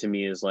footwork to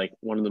me is like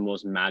one of the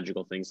most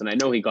magical things. And I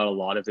know he got a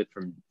lot of it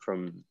from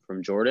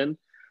Jordan,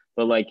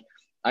 but like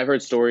I've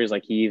heard stories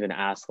like he even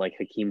asked like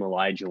Hakeem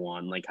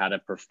Olajuwon like how to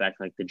perfect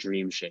like the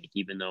dream shake,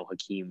 even though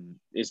Hakeem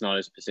is not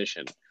his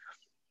position.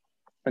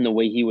 And the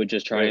way he would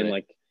just try and Really?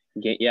 like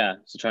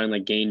try and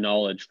like gain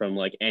knowledge from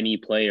like any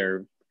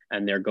player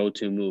and their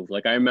go-to move.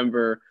 Like I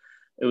remember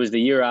it was the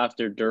year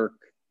after Dirk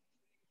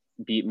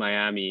beat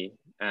Miami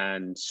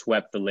and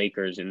swept the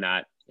Lakers in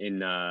I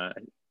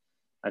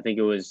think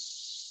it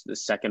was the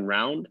second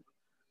round.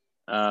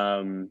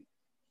 The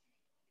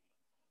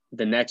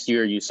next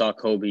year you saw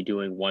Kobe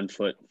doing 1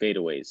 foot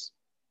fadeaways.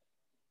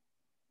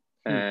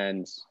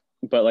 And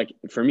but like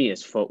for me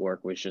his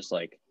footwork was just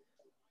like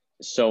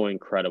so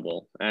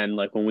incredible. And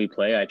like when we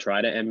play, I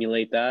try to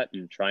emulate that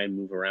and try and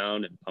move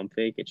around and pump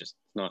fake. It's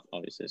not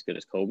obviously as good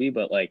as Kobe,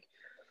 but like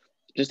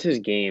just his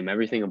game,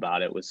 everything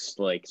about it was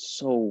like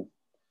so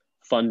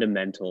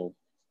fundamental.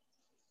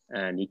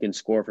 And he can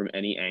score from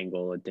any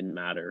angle. It didn't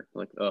matter.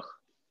 Like,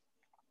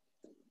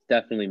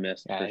 definitely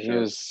missed Yeah, for he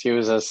sure.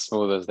 was as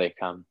smooth as they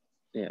come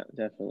Yeah,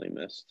 definitely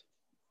missed.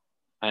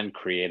 and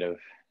creative.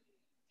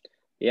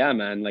 Yeah,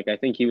 man. Like I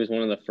think he was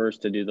one of the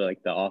first to do the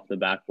off the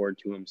backboard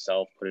to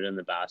himself, put it in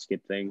the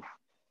basket thing.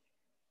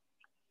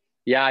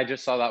 Yeah, I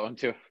just saw that one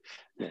too.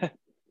 Yeah.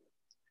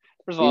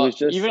 First of He was all,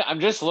 just even I'm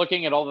just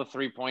looking at all the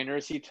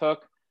 3-pointers he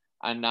took,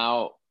 and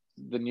now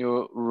the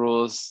new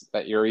rules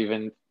that you're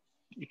even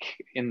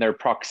in their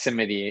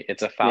proximity,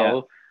 it's a foul.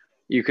 yeah.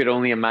 You could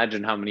only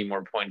imagine how many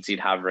more points he'd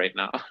have right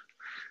now.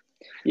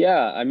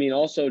 Yeah, I mean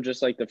also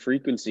just like the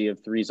frequency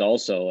of threes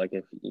also, like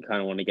if you kind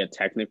of want to get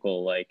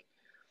technical, like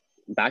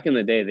back in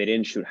the day they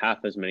didn't shoot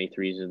half as many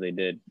threes as they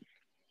did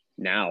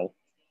now.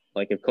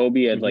 Like if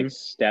Kobe had like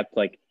stepped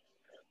like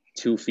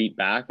 2 feet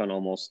back on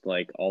almost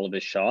like all of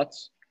his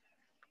shots.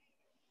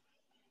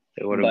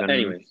 It would have But been.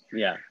 anyways,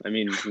 yeah. I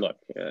mean, look,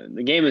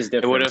 the game is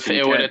different.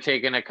 It would have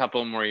taken a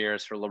couple more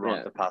years for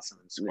LeBron to pass him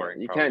in scoring.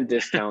 You can't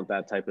discount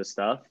that type of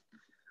stuff.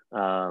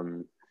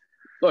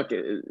 Look,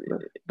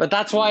 but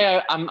that's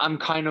why I'm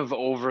kind of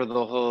over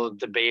the whole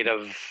debate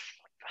of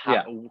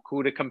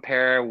who to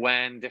compare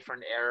when,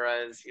 different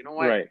eras. You know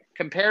what? Right.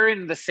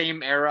 Comparing the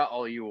same era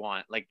all you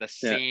want, like the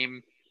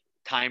same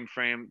time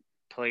frame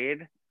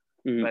played.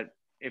 Mm-hmm. But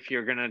if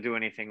you're gonna do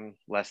anything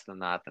less than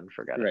that, then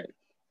forget it. Right.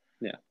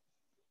 Yeah.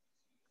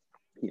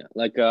 Yeah.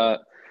 Like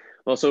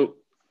also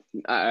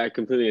I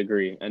completely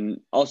agree.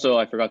 And also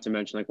I forgot to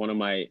mention like one of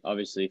my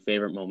obviously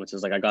favorite moments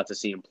is like I got to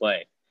see him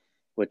play,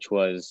 which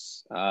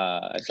was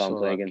I saw him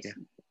play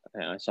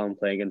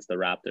against the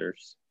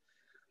Raptors.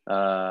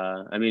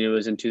 I mean it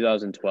was in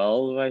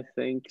 2012, I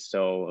think.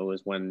 So it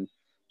was when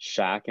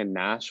Shaq and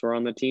Nash were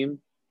on the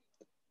team.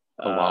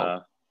 Oh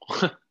wow.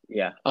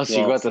 Yeah. Oh,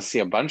 so you got to see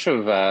a bunch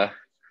of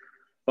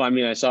well, I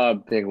mean I saw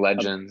big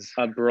legends.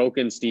 A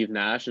broken Steve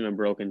Nash and a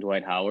broken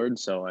Dwight Howard,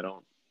 so I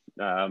don't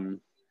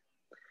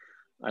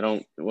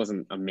it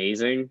wasn't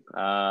amazing.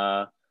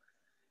 I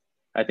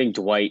think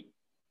Dwight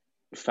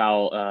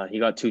he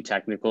got 2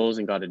 technicals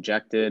and got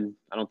ejected.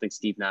 I don't think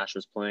Steve Nash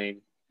was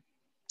playing.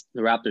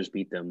 The Raptors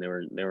beat them. They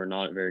were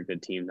not a very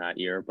good team that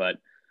year, but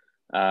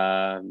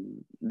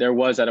there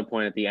was at a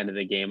point at the end of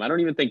the game. I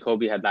don't even think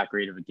Kobe had that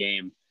great of a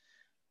game,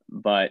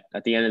 but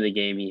at the end of the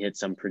game, he hit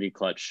some pretty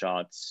clutch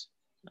shots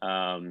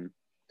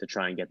to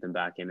try and get them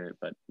back in it,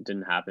 but it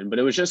didn't happen. But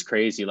it was just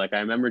crazy. Like I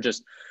remember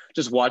just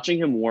watching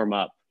him warm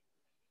up,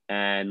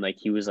 and like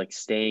he was like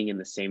staying in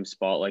the same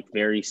spot, like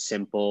very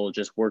simple,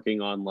 just working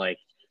on like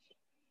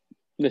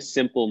the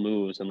simple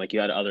moves, and like you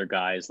had other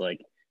guys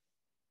like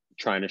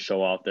trying to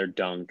show off their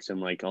dunks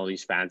and like all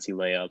these fancy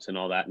layups and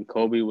all that, and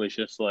Kobe was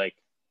just like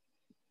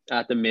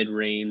at the mid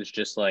range,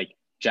 just like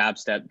jab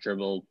step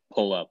dribble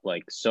pull up,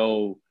 like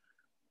so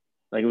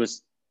like it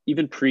was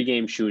even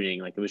pregame shooting,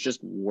 like it was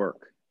just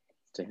work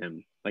to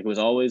him. Like it was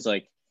always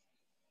like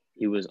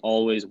he was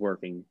always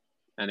working,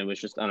 and it was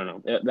just I don't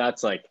know.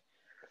 That's like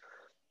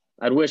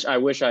I wish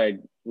I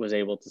was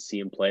able to see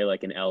him play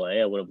like in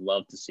LA. I would have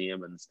loved to see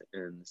him in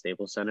the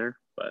Staples Center,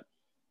 but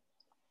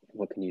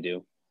what can you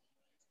do?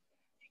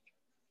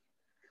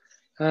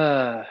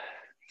 Yeah.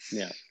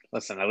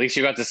 Listen, at least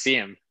you got to see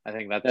him. I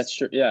think that's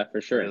true. Yeah,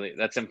 for sure. Really,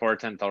 that's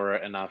important or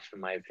enough in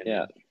my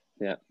opinion.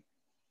 Yeah.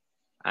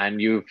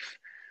 And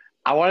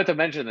I wanted to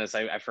mention this.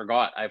 I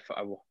forgot.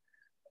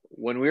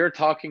 When we were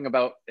talking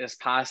about his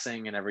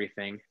passing and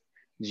everything,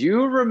 do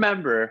you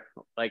remember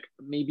like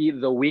maybe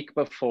the week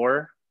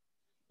before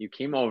you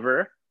came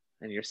over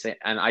and you're saying,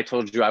 and I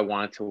told you I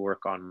wanted to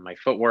work on my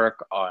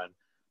footwork, on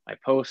my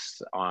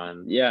posts,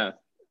 on a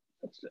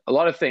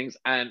lot of things.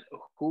 And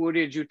who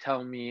did you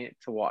tell me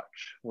to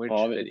watch? Which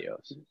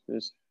videos? It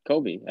was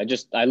Kobe.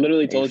 I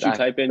literally told you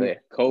type in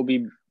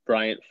Kobe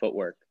Bryant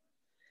footwork.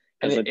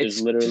 And like,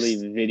 there's literally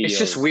videos. It's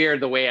just weird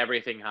the way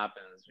everything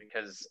happens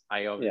because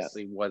I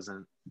obviously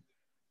wasn't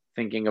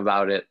thinking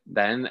about it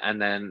then.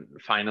 And then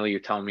finally you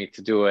tell me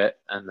to do it.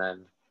 And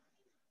then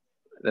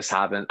this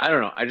happened. I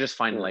don't know. I just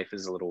find life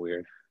is a little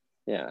weird.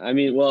 Yeah, I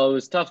mean, well, it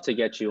was tough to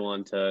get you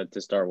on to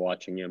start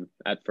watching him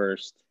at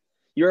first.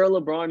 You're a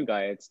LeBron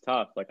guy. It's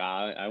tough. Like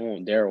I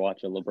won't dare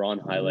watch a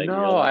LeBron highlight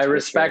No, reel. I That's for sure.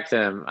 respect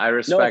him. I No,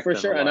 respect for him a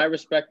sure, and I lot.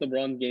 respect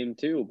LeBron's game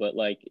too. But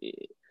like,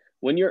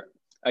 when you're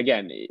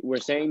again, we're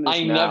saying this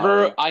I now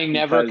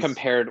never because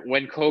compared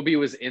when Kobe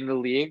was in the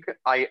league.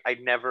 I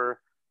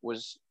never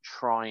was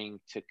trying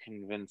to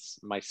convince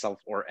myself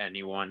or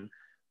anyone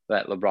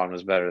that LeBron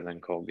was better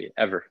than Kobe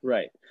ever.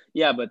 right,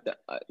 yeah, but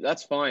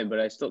that's fine.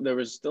 But there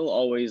was still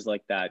always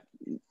like that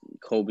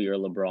Kobe or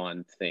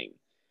LeBron thing.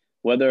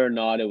 Whether or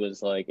not it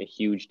was like a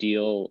huge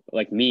deal,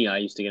 like me, I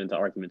used to get into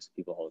arguments with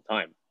people all the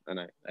time, and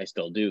I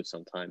still do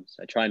sometimes.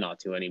 I try not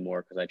to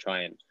anymore because I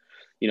try and,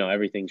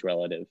 everything's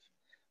relative.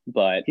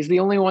 But He's the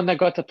only one that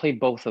got to play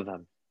both of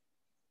them.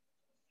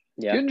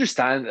 Do yeah, you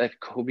understand that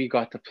Kobe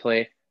got to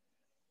play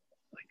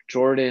like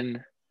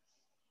Jordan,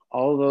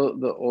 all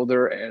the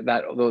older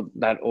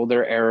that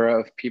older era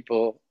of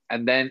people,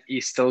 and then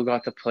he still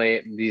got to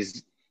play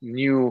these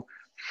new,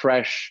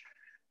 fresh,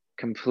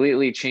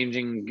 completely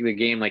changing the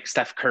game like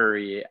Steph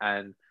Curry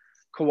and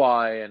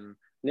Kawhi and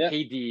yeah,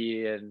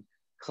 KD and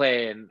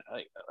Clay, and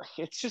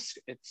it's just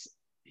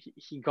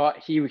he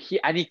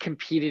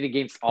competed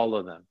against all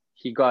of them.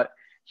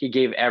 He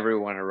gave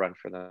everyone a run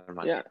for their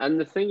money. yeah. And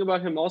the thing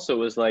about him also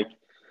was like,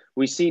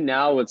 we see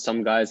now with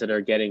some guys that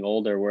are getting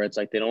older, where it's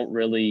like they don't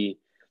really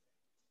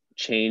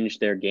change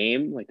their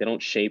game, like they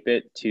don't shape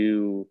it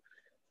to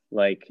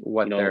like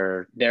What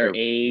their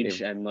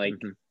age and like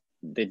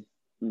mm-hmm. the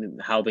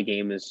how the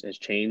game has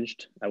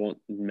changed. I won't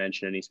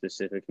mention any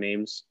specific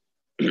names.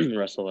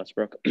 Russell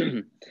Westbrook.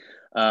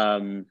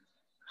 But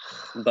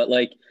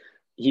like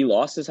he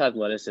lost his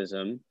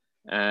athleticism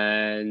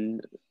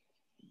and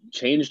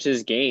changed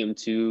his game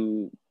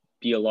to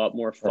be a lot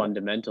more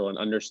fundamental and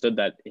understood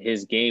that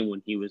his game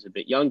when he was a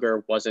bit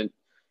younger wasn't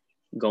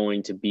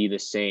going to be the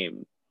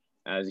same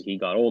as he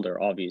got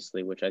older,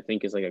 obviously, which I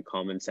think is like a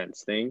common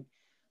sense thing.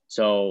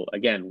 So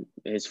again,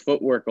 his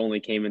footwork only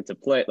came into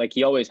play. Like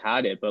he always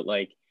had it, but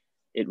like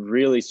it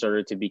really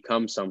started to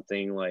become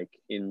something like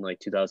in like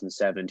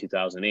 2007,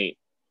 2008,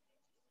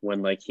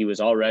 when like he was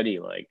already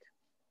like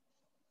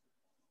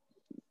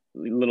a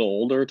little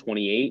older,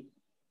 28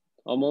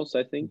 almost,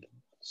 I think.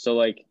 So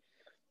like,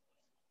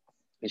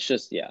 it's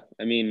just, yeah,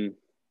 I mean,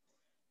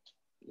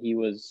 he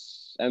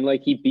was, and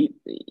like he beat,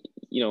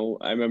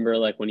 I remember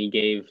like when he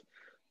gave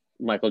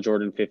Michael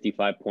Jordan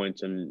 55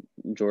 points and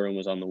Jordan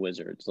was on the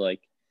Wizards, like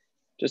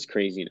just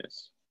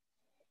craziness.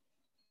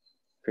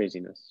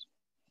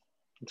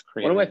 It's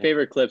crazy. One of my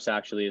favorite clips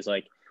actually is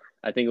like,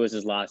 I think it was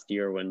his last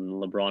year when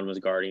LeBron was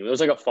guarding. It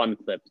was like a fun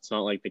clip. It's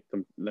not like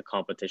the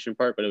competition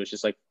part, but it was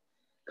just like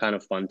kind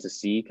of fun to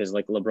see because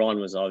like LeBron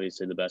was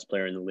obviously the best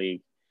player in the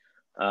league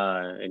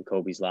in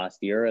Kobe's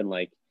last year, and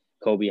like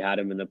Kobe had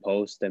him in the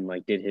post and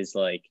like did his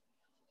like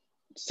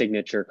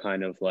signature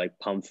kind of like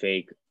pump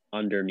fake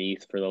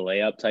underneath for the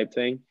layup type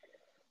thing.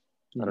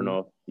 I don't know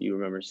if you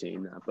remember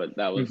seeing that, but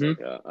that was like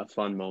a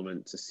fun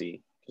moment to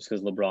see just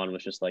because LeBron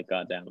was just like,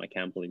 God damn, I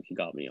can't believe he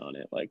got me on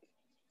it. Like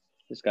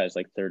this guy's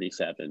like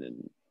 37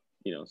 and,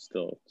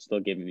 still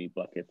giving me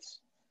buckets.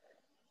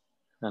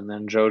 And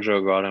then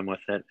JoJo got him with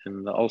it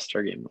in the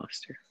All-Star game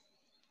last year.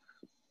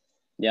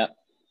 Yeah.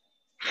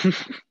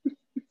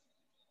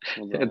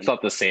 It's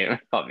not the same,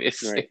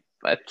 obviously,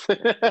 right.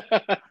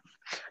 but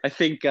I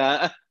think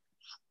yeah,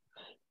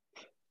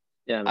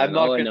 man, I'm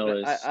not all gonna. I know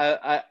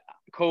is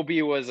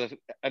Kobe was an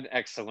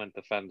excellent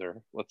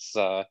defender. Let's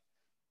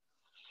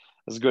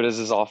as good as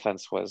his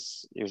offense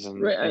was, he was an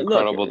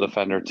incredible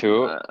defender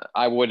too.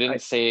 I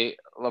wouldn't say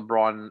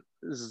LeBron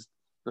is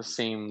the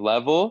same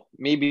level.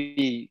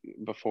 Maybe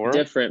before.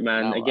 Different,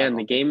 man. No, again,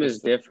 the game is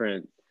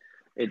different.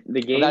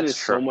 The game is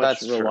so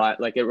much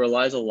like it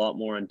relies a lot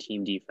more on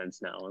team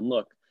defense now. And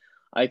look,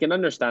 I can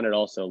understand it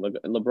also. Look,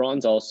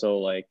 LeBron's also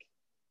like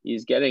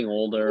he's getting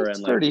older and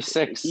like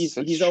 36. He's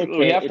okay.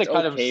 We have to it's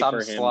cut okay him some for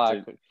him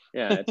slack.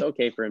 it's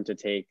okay for him to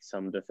take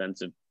some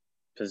defensive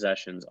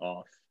possessions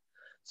off.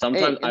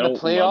 Sometimes in the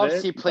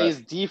playoffs, he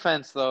plays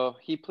defense though.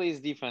 He plays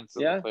defense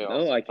in the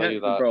playoffs. No, I can't,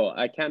 bro.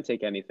 I can't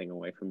take anything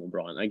away from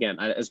LeBron. Again,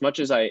 as much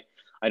as I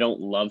don't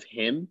love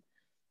him,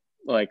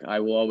 like I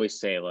will always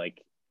say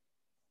like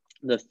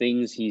the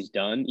things he's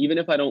done, even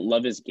if I don't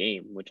love his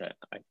game, which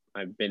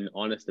I've been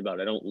honest about.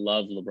 I don't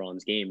love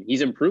LeBron's game.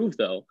 He's improved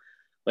though.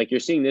 Like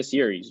you're seeing this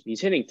year, he's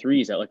hitting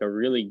threes at like a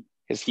really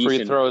his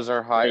free throws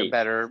are higher,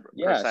 better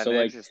percentage. So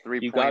like his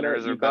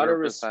 3-pointers are better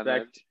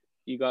percentage.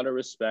 You gotta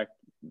respect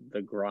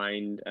the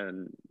grind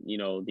and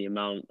the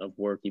amount of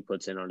work he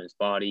puts in on his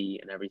body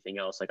and everything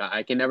else. Like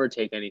I can never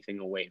take anything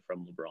away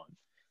from LeBron.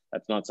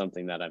 That's not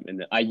something that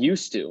I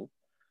used to.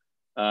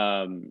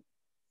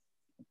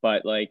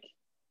 But like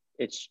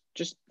it's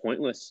just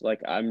pointless.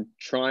 Like I'm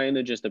trying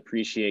to just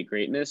appreciate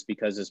greatness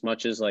because as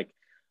much as like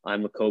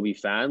I'm a Kobe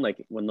fan,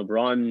 like when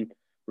LeBron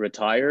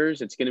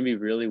retires, it's going to be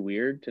really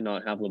weird to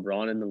not have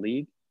LeBron in the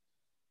league.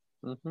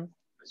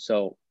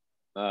 So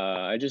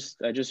I just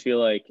feel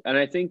like, and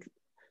I think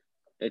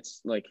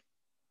it's like,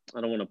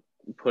 I don't want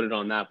to put it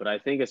on that, but I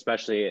think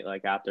especially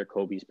like after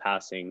Kobe's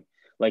passing,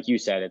 like you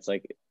said, it's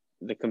like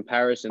the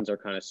comparisons are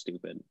kind of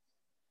stupid.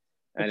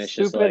 And It's it's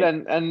just stupid,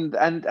 like,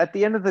 and at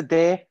the end of the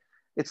day,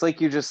 it's like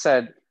you just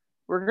said,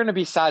 we're gonna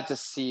be sad to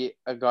see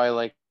a guy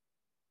like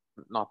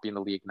not be in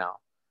the league now.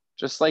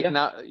 Just like yeah,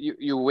 now,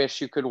 you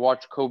wish you could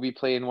watch Kobe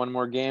play in one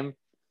more game.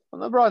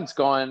 When LeBron's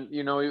gone,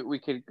 we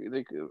could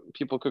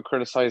people could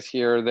criticize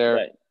here or there.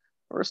 right.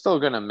 We're still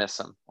gonna miss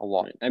him a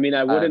lot. Right. I mean,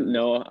 I wouldn't And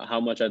know how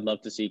much I'd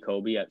love to see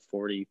Kobe at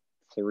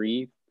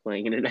 43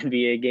 playing in an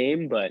NBA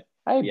game, but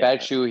I yeah.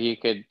 bet you he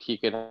could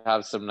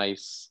have some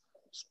nice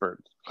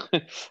spurts.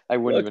 I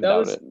wouldn't Look, even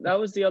doubt it. that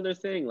was the other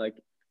thing. Like,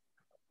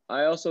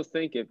 I also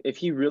think if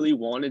he really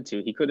wanted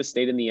to, he could have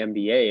stayed in the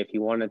NBA if he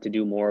wanted to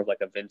do more of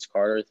like a Vince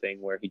Carter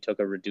thing where he took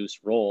a reduced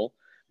role.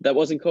 That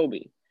wasn't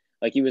Kobe.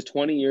 Like, he was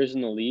 20 years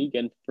in the league,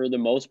 and for the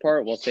most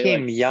part, we'll He say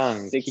came like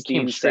young. He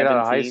came 16, straight out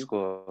of high 17.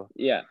 school.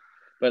 Yeah.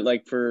 But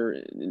like for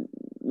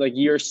like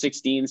year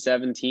 16,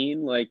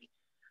 17, like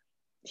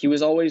he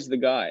was always the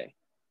guy.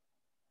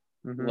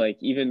 Mm-hmm. Like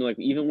even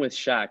with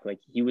Shaq, like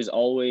he was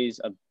always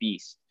a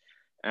beast.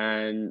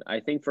 And I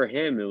think for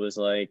him it was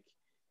like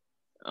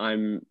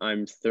I'm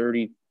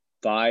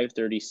 35,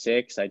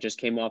 36. I just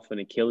came off an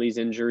Achilles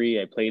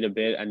injury. I played a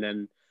bit and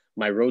then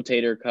my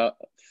rotator cuff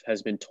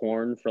has been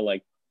torn for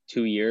like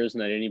 2 years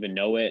and I didn't even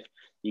know it.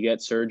 You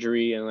get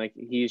surgery and like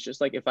he's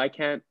just like if I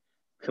can't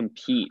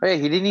compete Hey,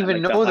 he didn't at even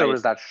like the know there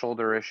was highest that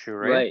shoulder issue,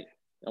 right? right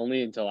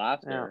only until Yeah.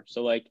 after.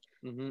 So like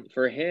Mm-hmm.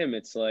 for him,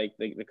 it's like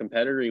the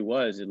competitor he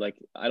was. Like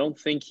I don't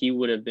think he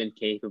would have been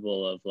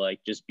capable of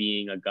like just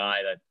being a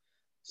guy that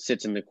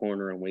sits in the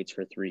corner and waits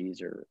for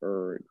threes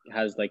or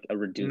has like a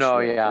reduced No,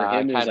 role. yeah, For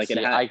I him, it was can't like it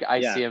see. had I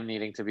yeah, see him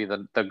needing to be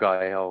the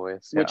guy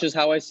always. which Yeah. is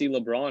how I see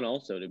LeBron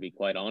also. To be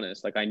quite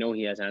honest, like I know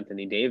he has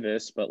Anthony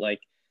Davis, but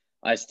like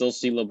I still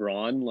see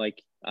LeBron.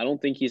 Like I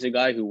don't think he's a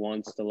guy who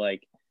wants to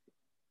like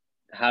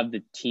have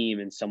the team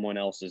in someone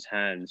else's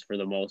hands for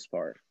the most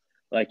part.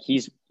 Like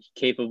he's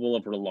capable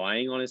of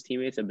relying on his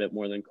teammates a bit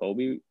more than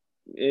Kobe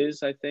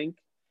is, I think,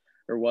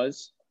 or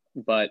was.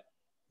 But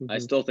I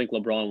Mm-hmm. still think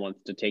LeBron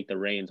wants to take the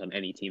reins on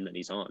any team that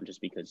he's on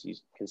just because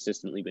he's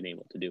consistently been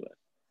able to do it.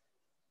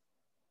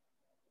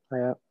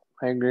 Yeah,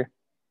 I agree.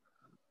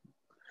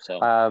 So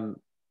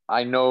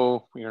I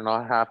know you're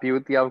not happy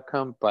with the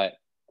outcome, but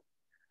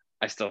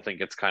I still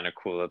think it's kind of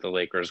cool that the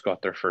Lakers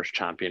got their first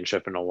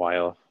championship in a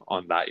while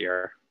on that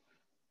year.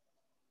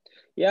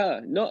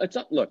 yeah, no, it's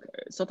not look,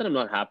 it's not that I'm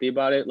not happy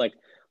about it. Like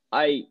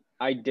I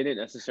didn't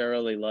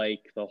necessarily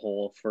like the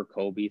whole for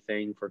Kobe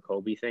thing.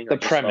 I The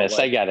just felt premise,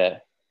 I like get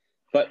it.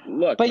 but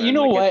look, But you man,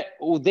 know like it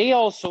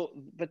what?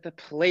 But the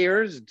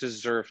players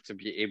deserve to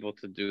be able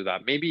to do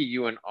that. Maybe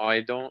you and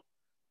I don't,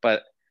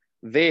 but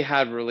they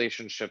had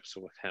relationships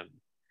with him.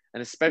 And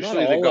not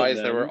especially the all of guys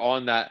that were them.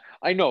 on that,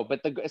 I know,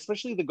 but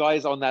especially the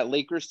guys on that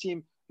Lakers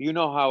team, you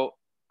know how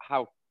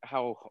how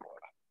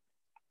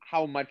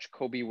how much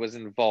Kobe was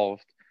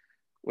involved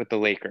with the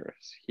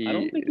Lakers. I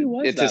don't think he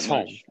was It's that his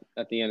home. much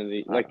at the end of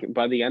the Uh, like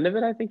by the end of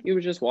it. I think he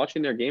was just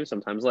watching their game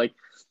sometimes. Like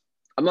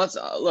I'm not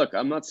look,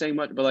 I'm not saying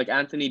much, but like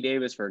Anthony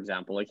Davis, for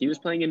example, like he was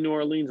playing in New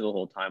Orleans the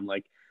whole time.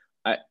 Like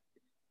I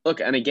look,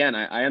 and again,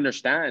 I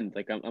understand.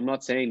 Like I'm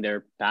not saying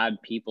they're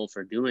bad people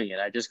for doing it.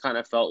 I just kind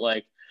of felt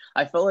like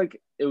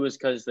it was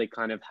because they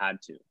kind of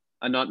had to,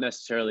 and not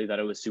necessarily that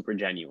it was super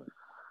genuine.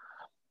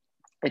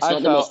 It's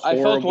not the most I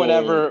felt horrible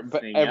whatever,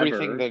 but thing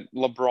everything ever. that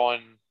LeBron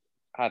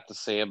had to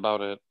say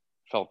about it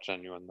felt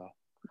genuine though.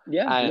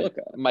 Yeah, And look,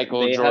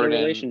 Michael they had a Jordan,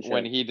 when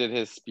relationship. he did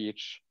his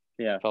speech,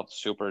 Yeah, felt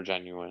super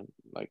genuine,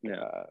 like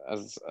yeah,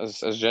 as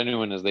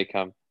genuine as they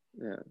come.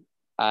 yeah.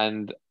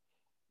 And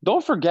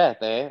don't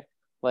forget,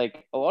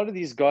 like a lot of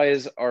these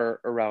guys are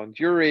around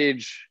your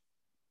age,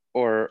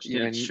 or Yeah,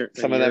 even sure.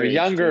 some of Your them age too.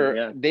 younger.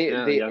 Yeah,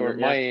 yeah, They or younger.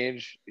 my Yeah,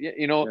 age. You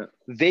yeah,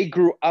 they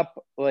grew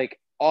up like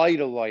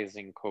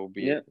idolizing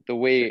Kobe yeah. the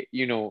way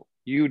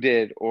you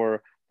did,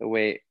 or the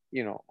way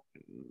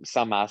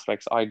some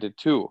aspects I did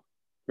too.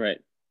 Right.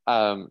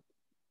 Um,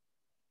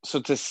 so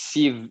to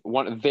see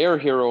their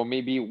hero,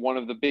 maybe one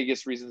of the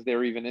biggest reasons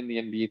they're even in the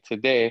NBA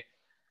today,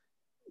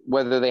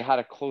 whether they had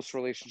a close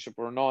relationship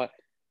or not.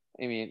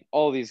 I mean,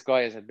 all these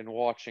guys had been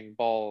watching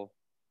ball,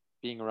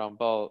 being around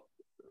ball.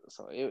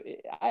 So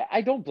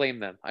I don't blame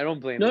them. I don't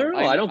blame No, them. no,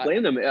 no. I don't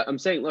blame them. I'm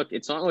saying, look,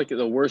 it's not like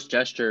the worst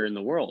gesture in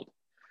the world.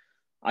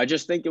 I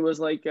just think it was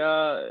like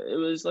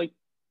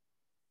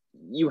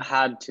you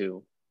had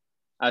to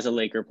as a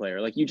Laker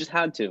player, like you just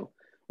had to,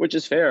 which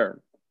is fair,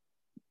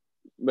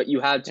 but you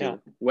had Yeah,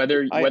 to.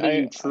 Whether you I see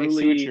what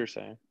truly you're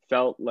saying.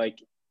 felt like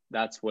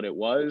that's what it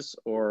was,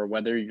 or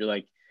whether you're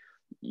like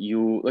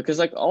you because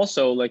like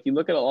also like you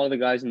look at a lot of the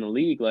guys in the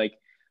league, like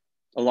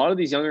a lot of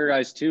these younger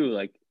guys too,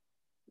 like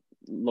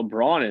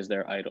LeBron is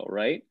their idol,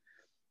 right?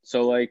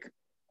 So like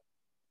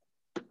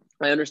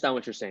I understand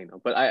what you're saying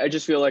though, but I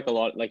just feel like a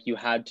lot like you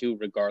had to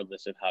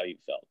regardless of how you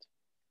felt.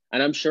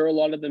 And I'm sure a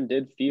lot of them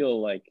did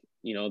feel like,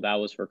 that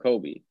was for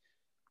Kobe.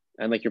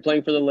 And like you're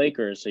playing for the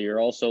Lakers, so you're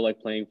also like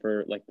playing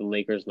for like the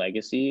Lakers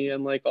legacy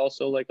and like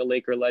also like a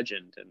Laker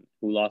legend and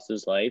who lost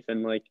his life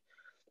and like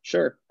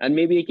sure. And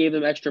maybe it gave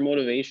them extra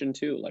motivation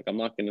too. Like I'm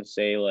not gonna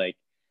say like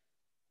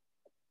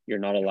you're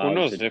not Who allowed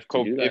knows to if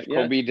do that.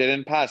 Kobe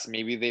didn't pass,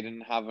 maybe they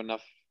didn't have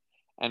enough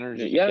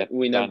energy to Yeah, get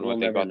we'll done what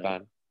they never got know.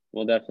 done.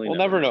 We'll definitely We'll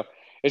never know.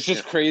 It's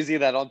just Yeah. crazy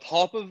that on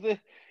top of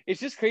it's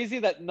just crazy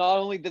that not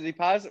only did he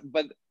pass,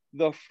 but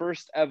the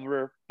first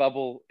ever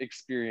bubble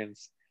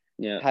experience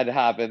had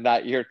happened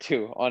that year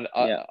too.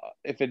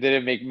 If it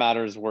didn't make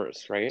matters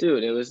worse, right?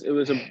 Dude, it was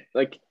a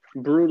like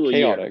brutal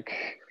chaotic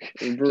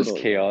year. Brutal, just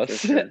chaos.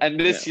 for sure. And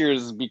this year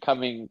is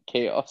becoming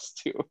chaos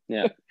too.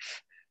 Yeah.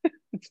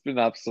 It's been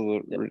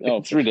absolute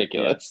it's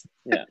ridiculous.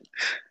 Sure. Yeah.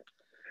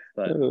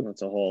 But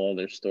that's a whole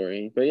other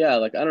story. But yeah,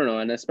 like I don't know,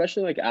 and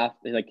especially like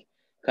after like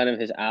kind of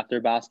his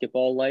after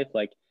basketball life,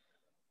 like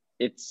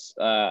it's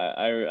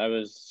I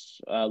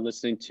was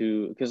listening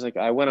to, because like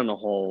I went on a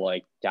whole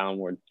like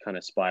downward kind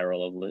of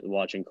spiral of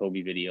watching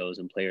Kobe videos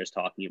and players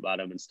talking about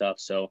him and stuff.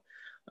 So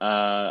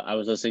I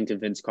was listening to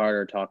Vince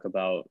Carter talk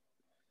about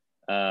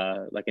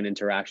like an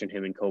interaction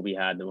him and Kobe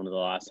had one of the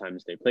last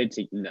times they played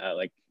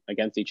like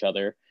against each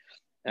other,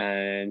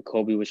 and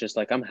Kobe was just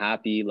like, I'm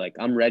happy, like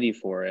I'm ready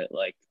for it,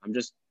 like I'm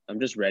just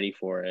ready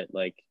for it,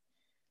 like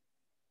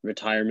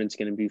retirement's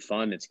going to be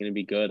fun, it's going to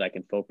be good, I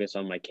can focus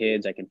on my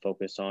kids, I can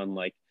focus on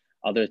like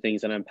other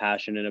things that I'm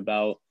passionate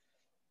about.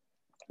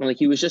 And like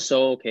he was just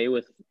so okay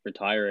with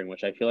retiring,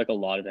 which I feel like a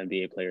lot of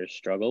NBA players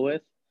struggle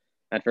with.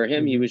 And for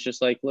him, he was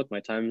just like, look,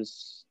 my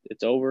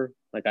it's over.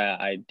 Like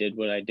I did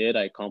what I did,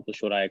 I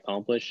accomplished what I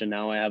accomplished, and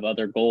now I have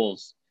other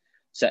goals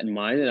set in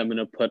mind, and I'm going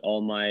to put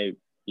all my,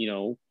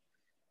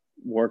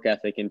 work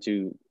ethic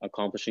into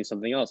accomplishing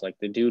something else. Like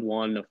the dude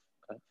won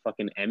a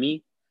fucking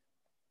Emmy.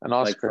 An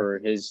Oscar. Like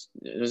for his,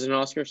 was it an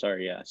Oscar?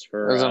 Sorry, yes. It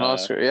was an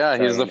Oscar. Yeah,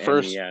 he's the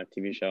first Emmy,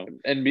 TV show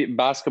and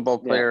basketball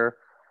player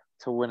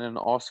to win an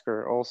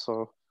Oscar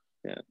also.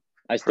 Yeah.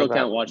 I still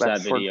can't watch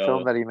that video.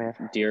 Film that he made.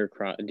 Dear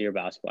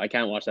Basketball. I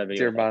can't watch that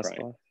video. Dear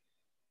Basketball.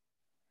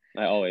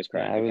 Crying. I always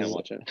cry. I can't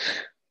watch it.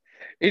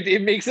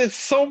 It makes it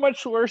so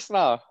much worse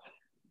now.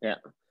 Yeah.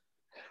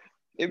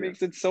 It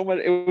makes it so much.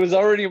 It was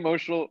already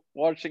emotional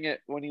watching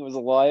it when he was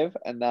alive,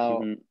 and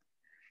now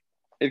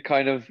it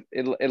kind of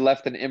it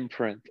left an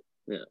imprint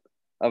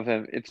of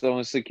him. It's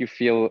almost like you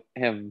feel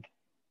him.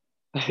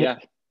 Yeah.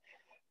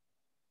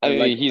 I mean,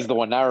 like, he's the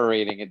one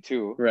narrating it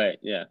too. Right.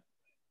 Yeah.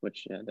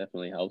 Which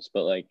definitely helps.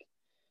 But like,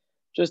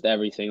 just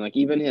everything. Like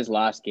even his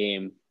last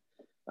game,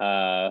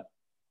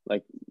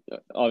 like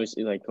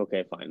obviously, like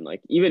okay, fine.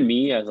 Like even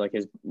me as like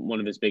one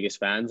of his biggest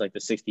fans, like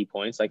the 60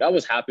 points. Like I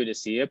was happy to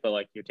see it, but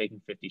like you're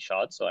taking 50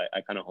 shots, so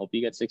I kind of hope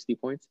you get 60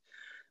 points.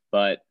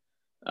 But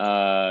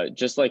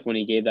just like when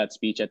he gave that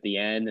speech at the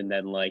end, and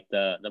then like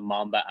the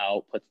Mamba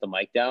out puts the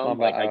mic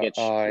down, I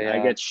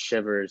get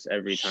shivers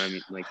every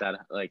time like that.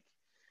 Like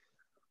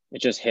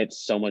it just hits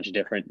so much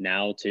different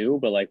now too.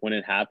 But like when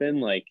it happened,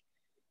 like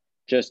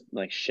just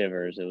like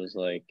shivers. It was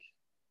like,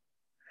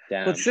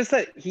 damn. But it's just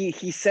that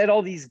he said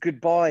all these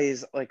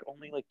goodbyes like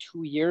only like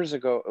 2 years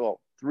ago.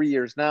 Well, 3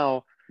 years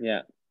now.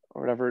 Yeah.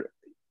 Or whatever.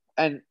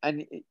 And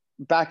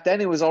back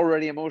then it was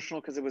already emotional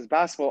because it was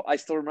basketball. I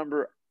still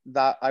remember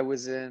that I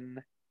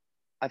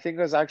think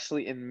I was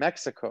actually in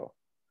Mexico.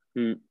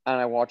 And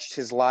I watched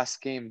his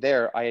last game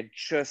there. I had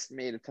just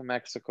made it to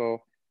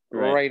Mexico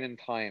right in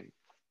time.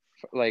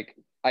 Like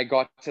I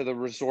got to the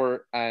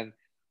resort and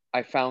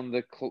I found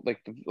the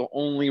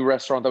only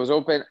restaurant that was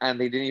open, and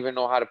they didn't even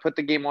know how to put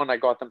the game on. I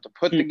got them to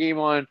put the game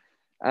on,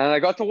 and I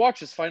got to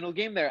watch his final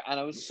game there, and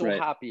I was so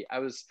happy. I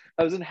was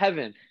in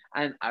heaven,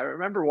 and I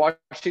remember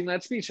watching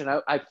that speech, and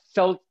I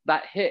felt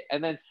that hit,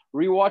 and then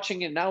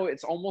rewatching it now,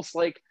 it's almost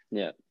like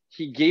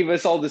he gave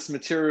us all this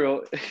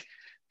material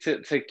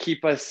to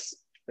keep us,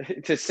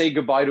 to say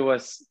goodbye to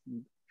us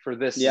for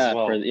this as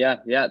well.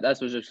 That's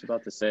what I was just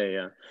about to say.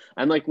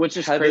 And like, which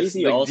is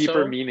crazy, this, like, also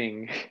deeper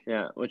meaning.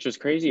 Which was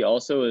crazy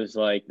also is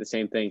like the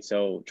same thing.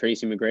 So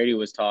Tracy McGrady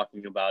was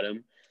talking about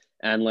him,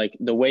 and like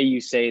the way you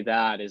say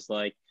that is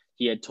like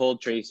he had told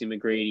Tracy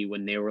McGrady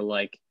when they were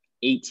like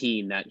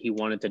 18 that he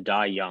wanted to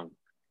die young.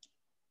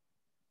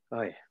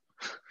 Oh yeah.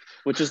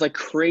 Which is like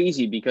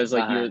crazy because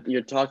like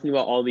you're talking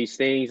about all these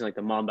things like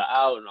the Mamba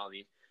out and all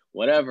these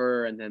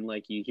whatever, and then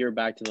like you hear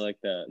back to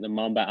the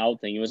Mamba out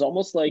thing. It was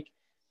almost like,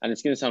 and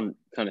it's going to sound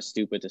kind of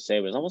stupid to say,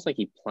 but it's almost like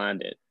he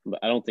planned it. But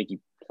I don't think he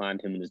planned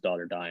him and his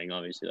daughter dying.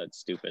 Obviously, that's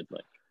stupid.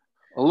 Like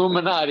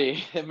Illuminati.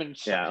 Him and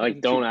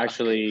like don't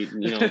actually,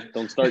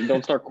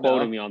 don't start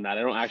quoting me on that.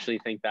 I don't actually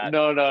think that.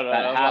 No.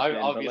 That happened,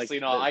 obviously,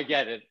 like, I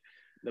get it.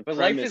 But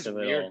life is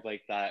weird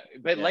like that.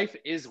 But life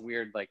is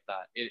weird like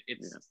that.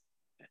 It's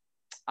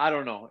I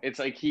don't know. It's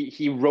like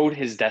he wrote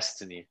his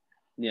destiny.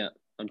 Yeah.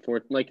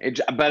 Unfortunately,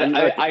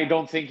 I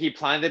don't think he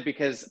planned it,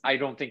 because I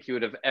don't think he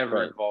would have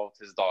ever involved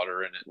his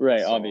daughter in it.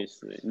 Right, so.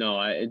 Obviously.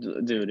 No,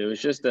 dude, it was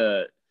just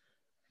a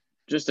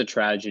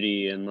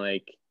tragedy, and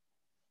like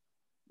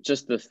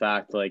just the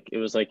fact like it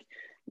was like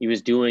he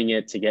was doing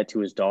it to get to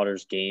his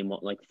daughter's game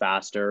like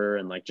faster,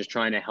 and like just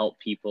trying to help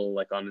people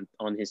like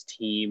on his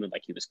team, and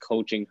like he was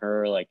coaching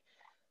her, like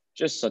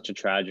just such a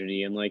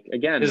tragedy. And like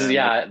again,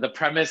 the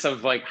premise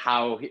of like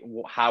how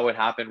it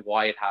happened,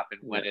 why it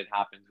happened, when it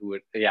happened, who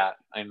it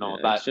I know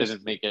that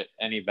didn't make it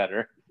any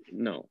better.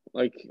 no,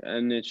 like,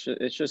 and it's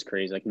just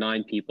crazy. Like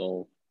 9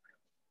 people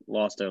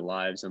lost their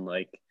lives, and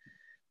like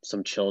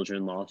some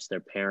children lost their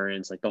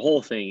parents. Like the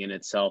whole thing in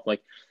itself.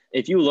 Like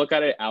if you look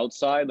at it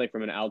outside, like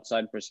from an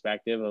outside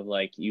perspective of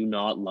like you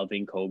not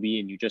loving Kobe,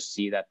 and you just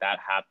see that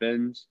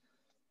happens,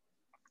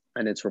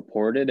 and it's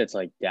reported, it's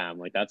like damn,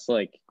 like that's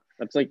like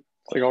It's like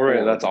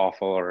already that's horrible.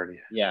 awful already.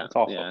 Yeah, It's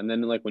awful. yeah, and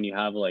then like when you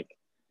have like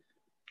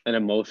an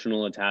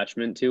emotional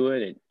attachment to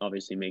it, it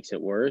obviously makes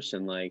it worse.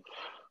 And like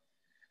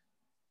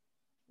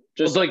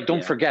just like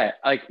don't forget,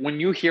 like when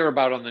you hear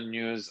about on the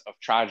news of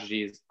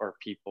tragedies or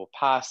people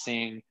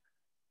passing,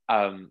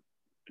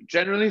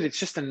 generally it's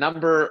just a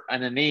number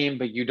and a name,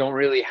 but you don't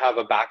really have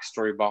a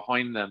backstory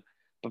behind them.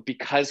 But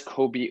because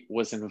Kobe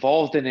was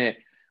involved in it,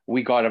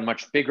 we got a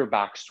much bigger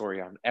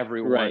backstory on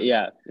everyone. Right.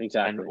 Yeah,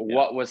 exactly. And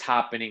what was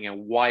happening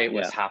and why it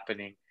was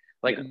happening.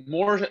 Like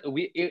more,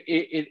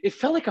 it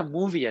felt like a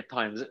movie at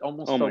times. It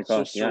almost felt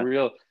so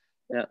surreal.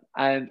 Yeah.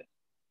 And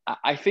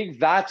I think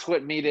that's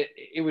what made it.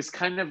 It was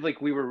kind of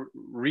like we were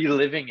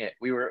reliving it.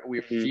 We were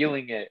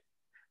feeling it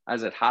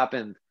as it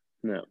happened.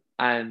 Yeah.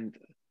 And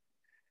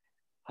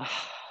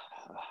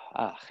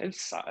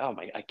it's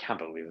I can't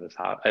believe this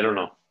happened. I don't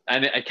know.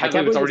 And I can't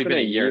believe it's already been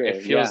a year.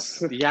 It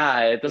feels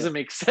it doesn't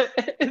make sense.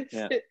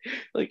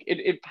 Like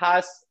it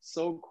passed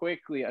so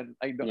quickly, and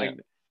I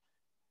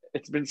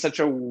it's been such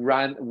a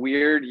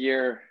weird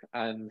year,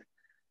 and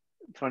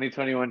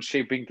 2021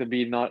 shaping to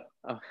be not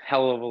a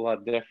hell of a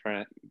lot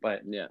different.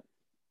 But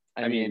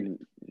I mean,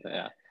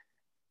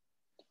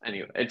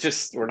 anyway, it's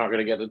just, we're not going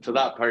to get into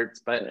that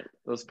parts, but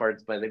those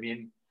parts. But I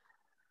mean,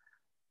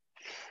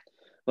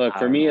 look,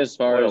 for me, as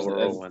far as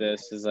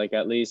this is like,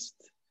 at least,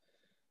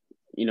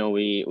 you know,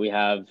 we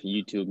have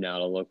YouTube now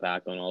to look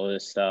back on all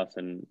this stuff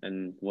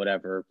and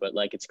whatever. But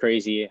like, it's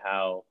crazy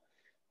how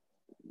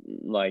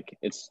like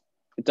it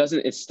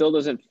still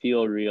doesn't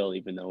feel real,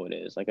 even though it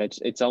is. Like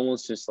it's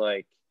almost just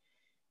like,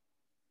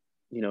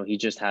 you know, he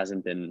just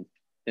hasn't been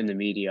in the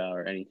media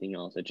or anything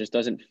else. It just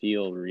doesn't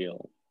feel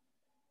real.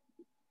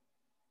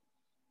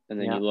 And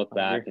then you look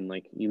back and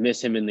like you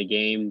miss him in the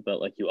game, but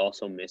like you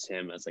also miss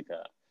him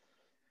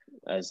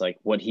as like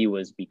what he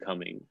was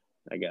becoming,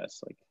 I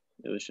guess. Like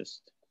it was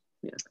just,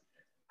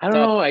 I don't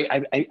know.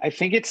 I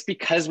think it's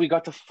because we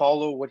got to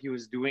follow what he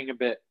was doing a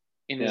bit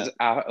in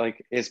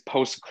his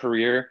post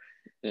career,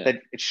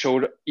 that it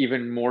showed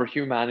even more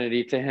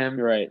humanity to him.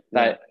 Right.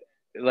 That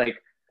like,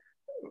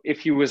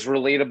 if he was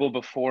relatable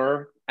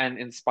before and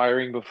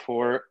inspiring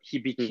before, he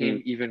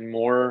became even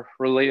more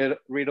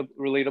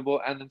relatable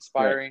and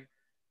inspiring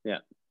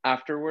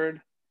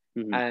afterward.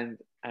 And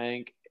I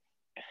think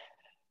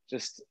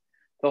just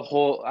the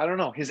whole, I don't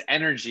know, his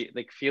energy,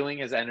 like feeling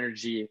his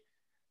energy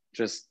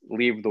just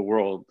leave the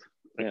world.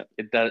 Like,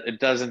 it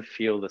doesn't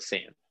feel the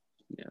same.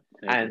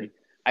 And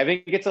I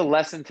think it's a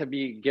lesson to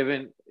be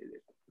given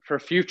for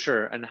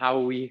future and how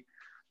we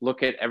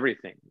look at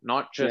everything,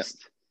 not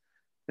just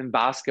in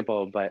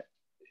basketball, but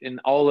in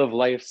all of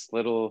life's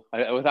little,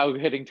 without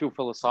getting too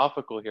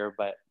philosophical here,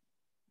 but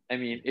I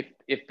mean,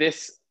 if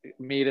this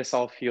made us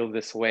all feel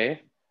this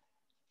way,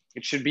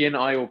 it should be an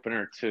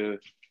eye-opener to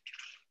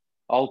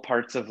all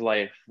parts of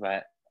life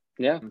that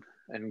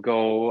and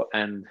go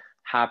and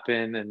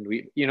happen, and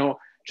we, you know,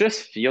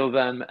 just feel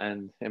them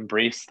and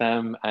embrace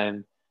them,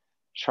 and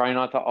try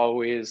not to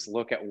always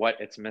look at what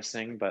it's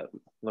missing, but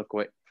look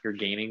what you're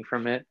gaining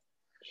from it.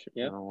 It's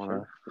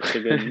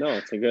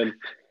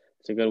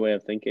a good way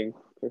of thinking,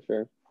 for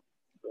sure.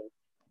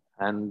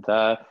 And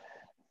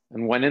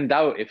when in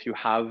doubt, if you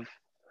have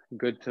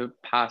good to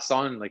pass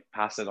on, like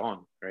pass it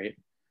on, right?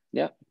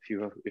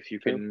 If you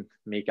can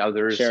make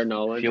others share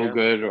knowledge, feel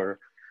good,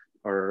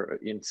 or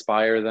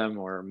inspire them,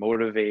 or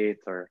motivate,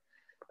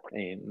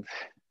 and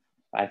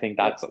I think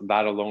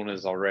that alone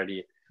is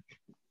already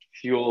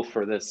fuel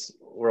for this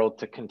world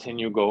to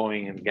continue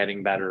going and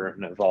getting better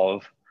and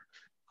evolve.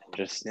 And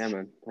just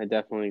man, I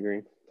definitely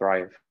agree.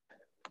 Thrive.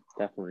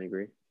 Definitely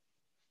agree.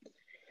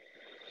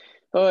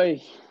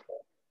 Oi.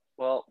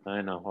 Well,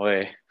 I know.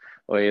 Oi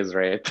is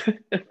right.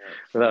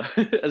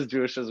 As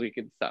Jewish as we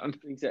can sound.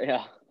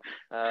 Yeah.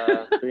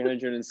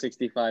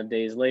 365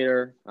 days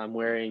later, I'm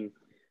wearing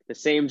the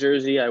same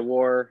jersey I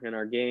wore in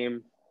our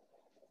game.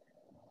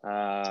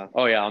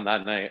 On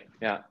that night.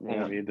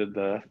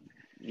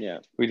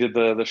 We did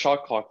the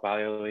shot clock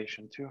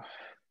violation too.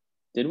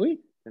 Did we?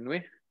 Didn't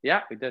we?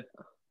 Yeah, we did.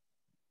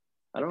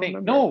 I don't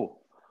remember. No.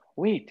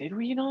 Wait, did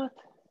we not?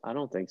 I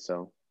don't think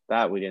so.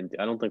 That we didn't.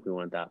 I don't think we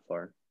went that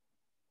far.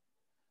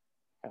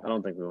 I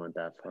don't think we went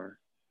that far.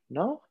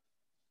 No?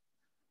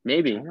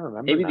 Maybe. I don't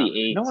remember. Maybe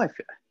the 8. No,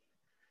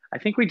 I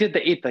think we did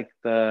the 8, like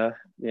the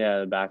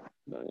back.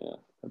 The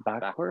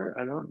backcourt.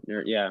 I don't.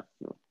 Yeah,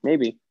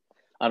 maybe.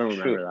 I don't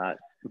remember that,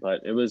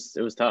 but it was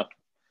tough.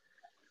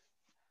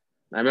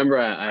 I remember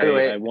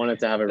I wanted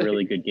to have a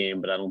really good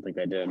game, but I don't think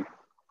I did.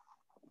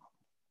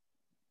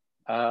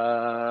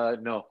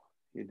 No,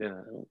 you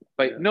didn't.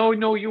 But no,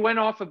 you went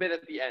off a bit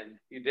at the end.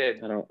 You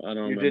did. I don't you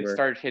remember. Did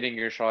start hitting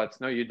your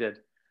shots. No, you did.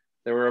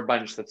 There were a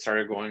bunch that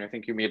started going. I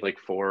think you made like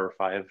 4 or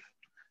 5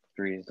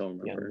 threes. Don't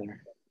remember.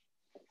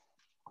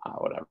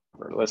 Whatever.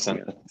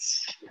 Listen,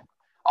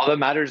 all that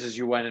matters is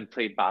you went and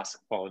played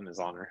basketball in his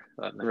honor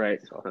that night. Right.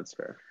 So that's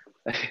fair.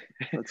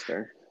 That's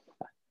fair.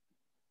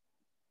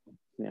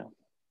 Yeah.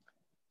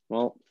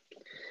 Well,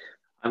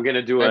 I'm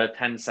gonna do a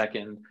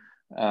 10-second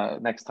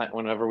next time.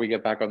 Whenever we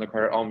get back on the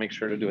court, I'll make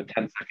sure to do a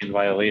 10-second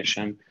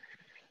violation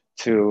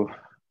to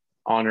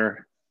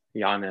honor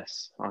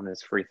Giannis on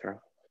his free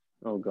throw.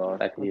 Oh God,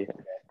 that he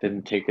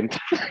didn't take in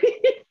time.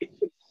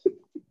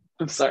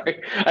 I'm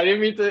sorry. I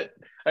didn't mean to.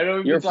 I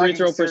don't. Your free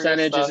throw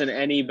percentage isn't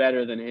any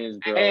better than his,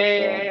 bro.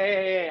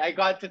 Hey, I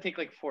got to take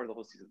like 4 the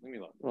whole season. Leave me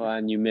alone. Well,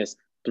 and you missed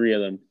 3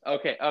 of them.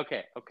 Okay.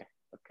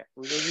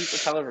 We don't need to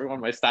tell everyone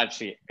my stat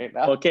sheet right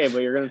now. Okay,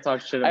 but you're gonna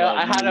talk shit about.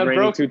 I had a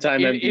broken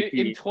 2-time MVP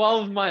in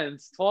 12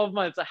 months. 12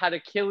 months. I had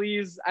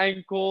Achilles,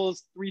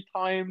 ankles 3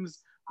 times,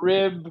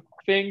 rib,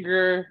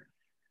 finger.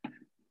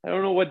 I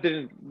don't know what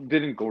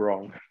didn't go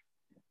wrong.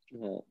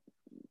 Well,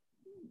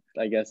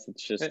 I guess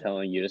it's just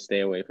telling you to stay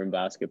away from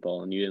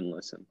basketball, and you didn't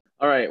listen.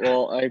 All right.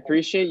 Well, I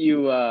appreciate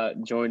you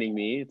joining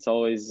me. It's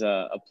always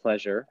a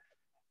pleasure.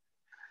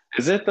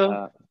 Is it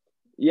though?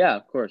 Yeah,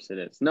 of course it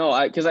is.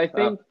 No, because I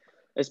think,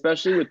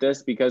 especially with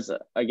this, because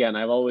again,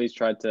 I've always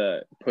tried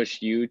to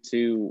push you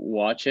to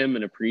watch him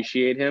and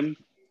appreciate him.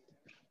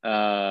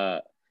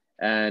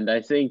 And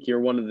I think you're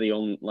one of the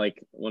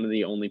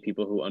only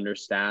people who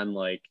understand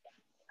like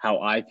how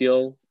I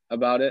feel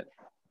about it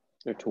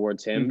or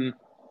towards him. Mm-hmm.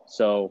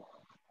 So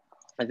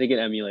I think it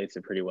emulates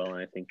it pretty well. And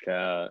I think,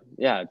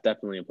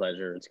 definitely a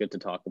pleasure. It's good to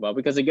talk about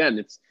because again,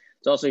 it's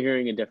also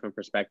hearing a different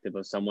perspective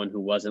of someone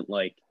who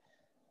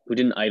who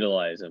didn't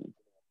idolize him,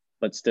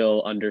 but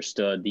still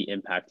understood the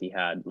impact he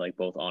had, like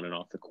both on and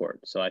off the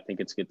court. So I think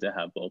it's good to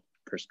have both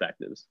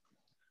perspectives.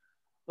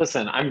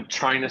 Listen, I'm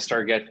trying to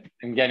start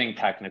getting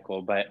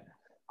technical, but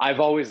I've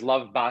always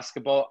loved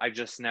basketball. I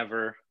just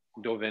never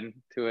dove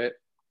into it.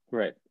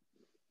 Right.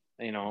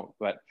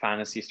 But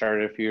fantasy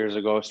started a few years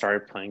ago,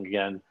 started playing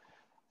again.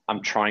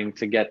 I'm trying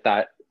to get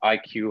that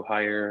IQ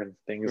higher and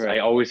things. Right. I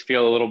always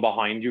feel a little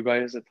behind you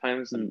guys at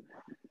times. And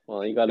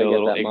well, you got to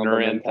get that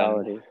ignorant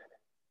mentality.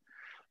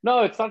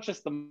 No, it's not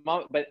just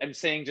but I'm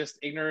saying just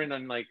ignorant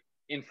on like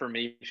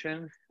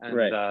information and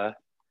right.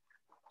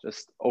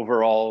 Just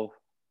overall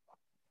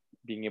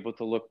being able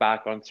to look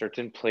back on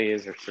certain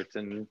plays or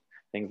certain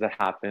things that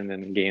happen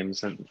in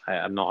games, and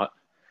I'm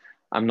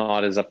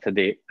not as up to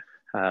date.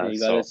 You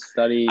gotta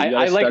study.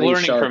 I like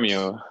learning sharks. from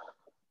you.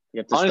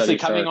 Honestly,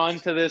 coming on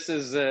to this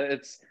is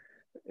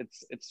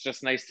it's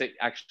just nice to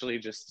actually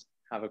just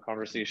have a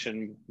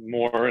conversation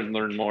more and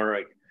learn more.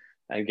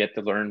 I get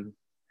to learn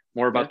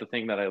more about the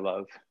thing that I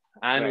love,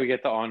 and we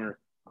get to honor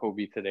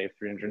Kobe today,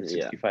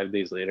 365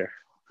 days later.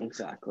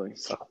 Exactly.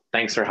 So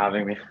thanks for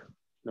having me.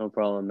 No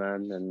problem,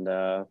 man.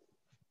 And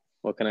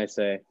what can I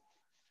say?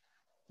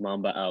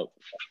 Mamba out.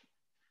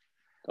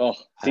 Oh,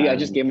 see, I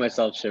just gave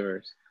myself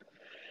shivers.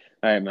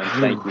 All right, man.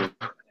 Thank you.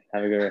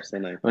 Have a good rest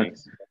of the night.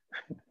 Thanks.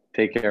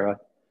 Take care, Rod.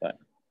 Bye.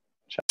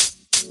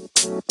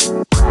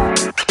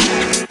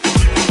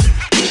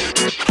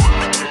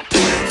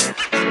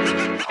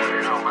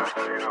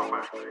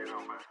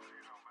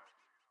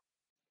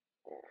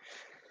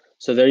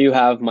 So there you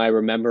have my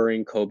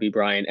Remembering Kobe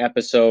Bryant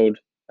episode.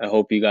 I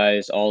hope you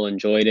guys all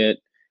enjoyed it.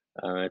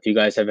 If you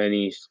guys have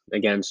any,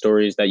 again,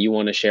 stories that you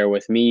want to share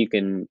with me, you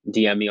can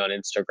DM me on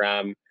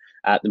Instagram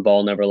at the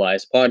Ball Never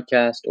Lies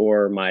podcast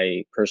or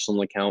my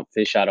personal account,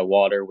 Fish Out of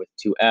Water with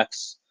 2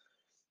 Fs.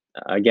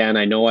 Again,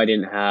 I know I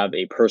didn't have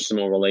a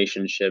personal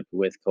relationship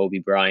with Kobe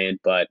Bryant,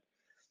 but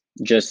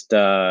just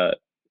the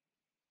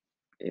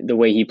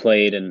way he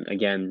played and,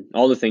 again,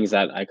 all the things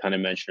that I kind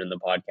of mentioned in the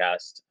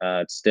podcast,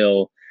 it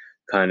still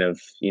kind of,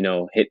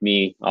 hit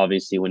me,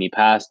 obviously, when he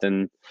passed.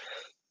 And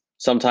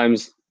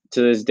sometimes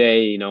to this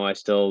day, I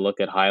still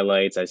look at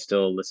highlights. I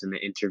still listen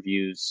to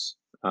interviews.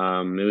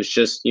 It was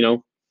just,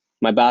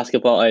 my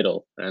basketball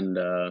idol. And,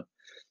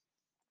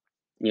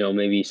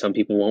 maybe some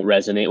people won't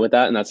resonate with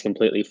that, and that's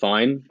completely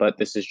fine. But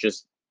this is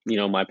just,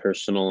 my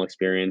personal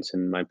experience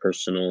and my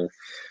personal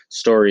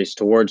stories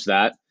towards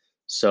that.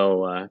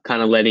 So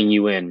kind of letting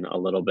you in a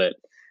little bit.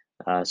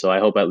 So I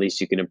hope at least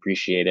you can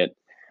appreciate it.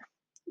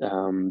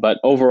 But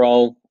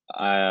overall,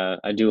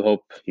 I do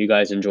hope you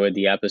guys enjoyed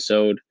the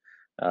episode.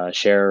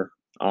 Share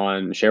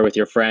with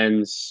your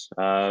friends.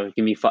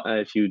 Give me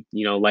if you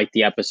like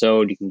the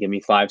episode, you can give me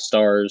 5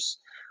 stars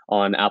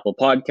on Apple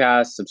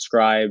Podcasts.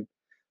 Subscribe.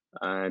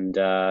 And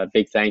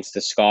big thanks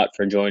to Scott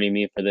for joining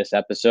me for this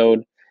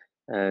episode.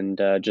 And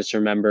just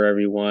remember,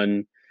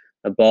 everyone,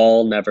 the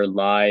ball never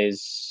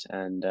lies.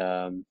 And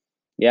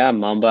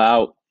Mamba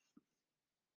out.